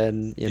goodness,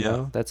 then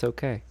Yeah. that's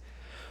okay.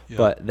 Yeah.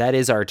 But that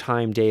is our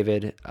time,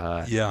 David.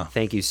 Yeah.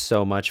 Thank you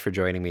so much for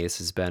joining me. This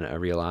has been a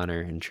real honor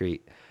and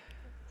treat.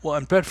 Well,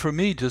 and Brett, for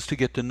me, just to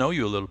get to know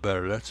you a little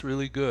better, that's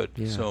really good.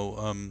 Yeah.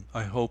 So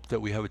I hope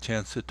that we have a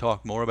chance to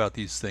talk more about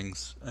these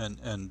things,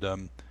 and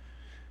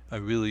I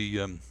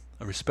really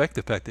I respect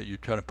the fact that you're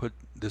trying to put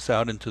this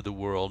out into the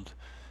world,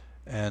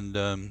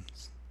 and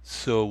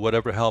so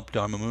whatever help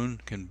Dharma Moon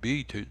can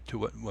be to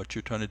what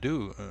you're trying to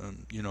do,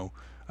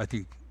 I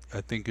think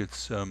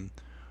it's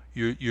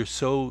you're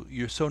so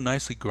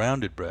nicely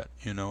grounded, Brett.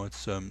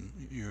 It's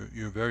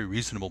you're a very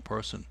reasonable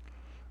person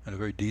and a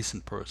very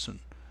decent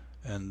person,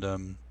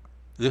 and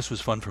this was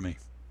fun for me.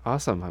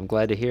 Awesome. I'm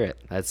glad to hear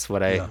it. That's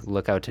what I Yeah.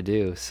 look out to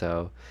do.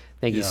 So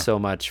thank you Yeah. so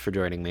much for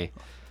joining me.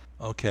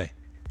 Okay.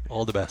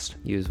 All the best.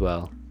 You as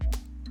well.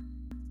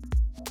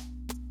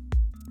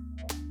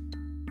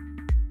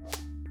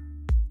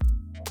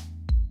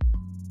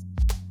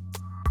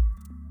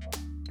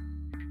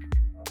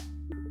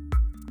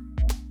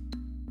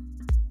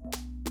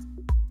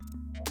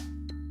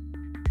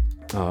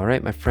 All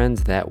right, my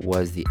friends, that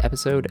was the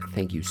episode.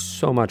 Thank you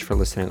so much for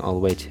listening all the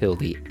way till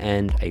the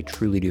end. I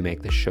truly do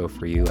make this show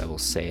for you. I will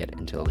say it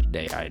until the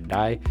day I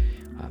die.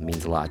 It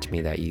means a lot to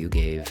me that you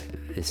gave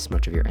this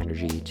much of your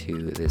energy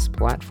to this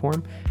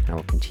platform, and I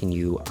will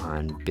continue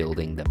on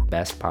building the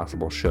best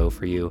possible show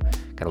for you.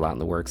 Got a lot in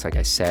the works, like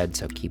I said,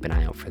 so keep an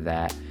eye out for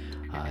that.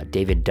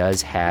 David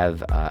does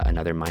have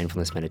another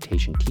mindfulness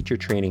meditation teacher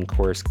training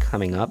course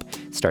coming up.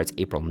 It starts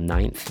April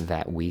 9th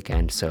that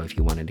weekend, so if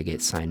you wanted to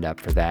get signed up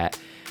for that,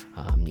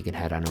 you can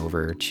head on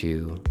over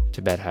to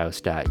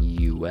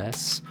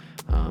tibethouse.us,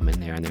 and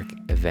they're on their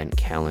event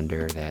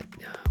calendar that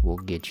will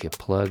get you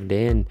plugged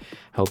in.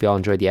 I hope y'all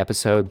enjoyed the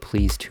episode.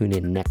 Please tune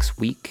in next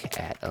week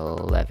at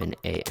 11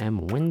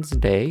 a.m.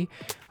 Wednesday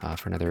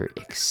for another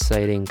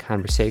exciting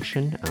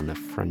conversation on the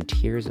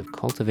frontiers of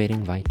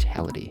cultivating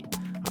vitality.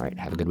 All right,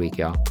 have a good week,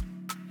 y'all.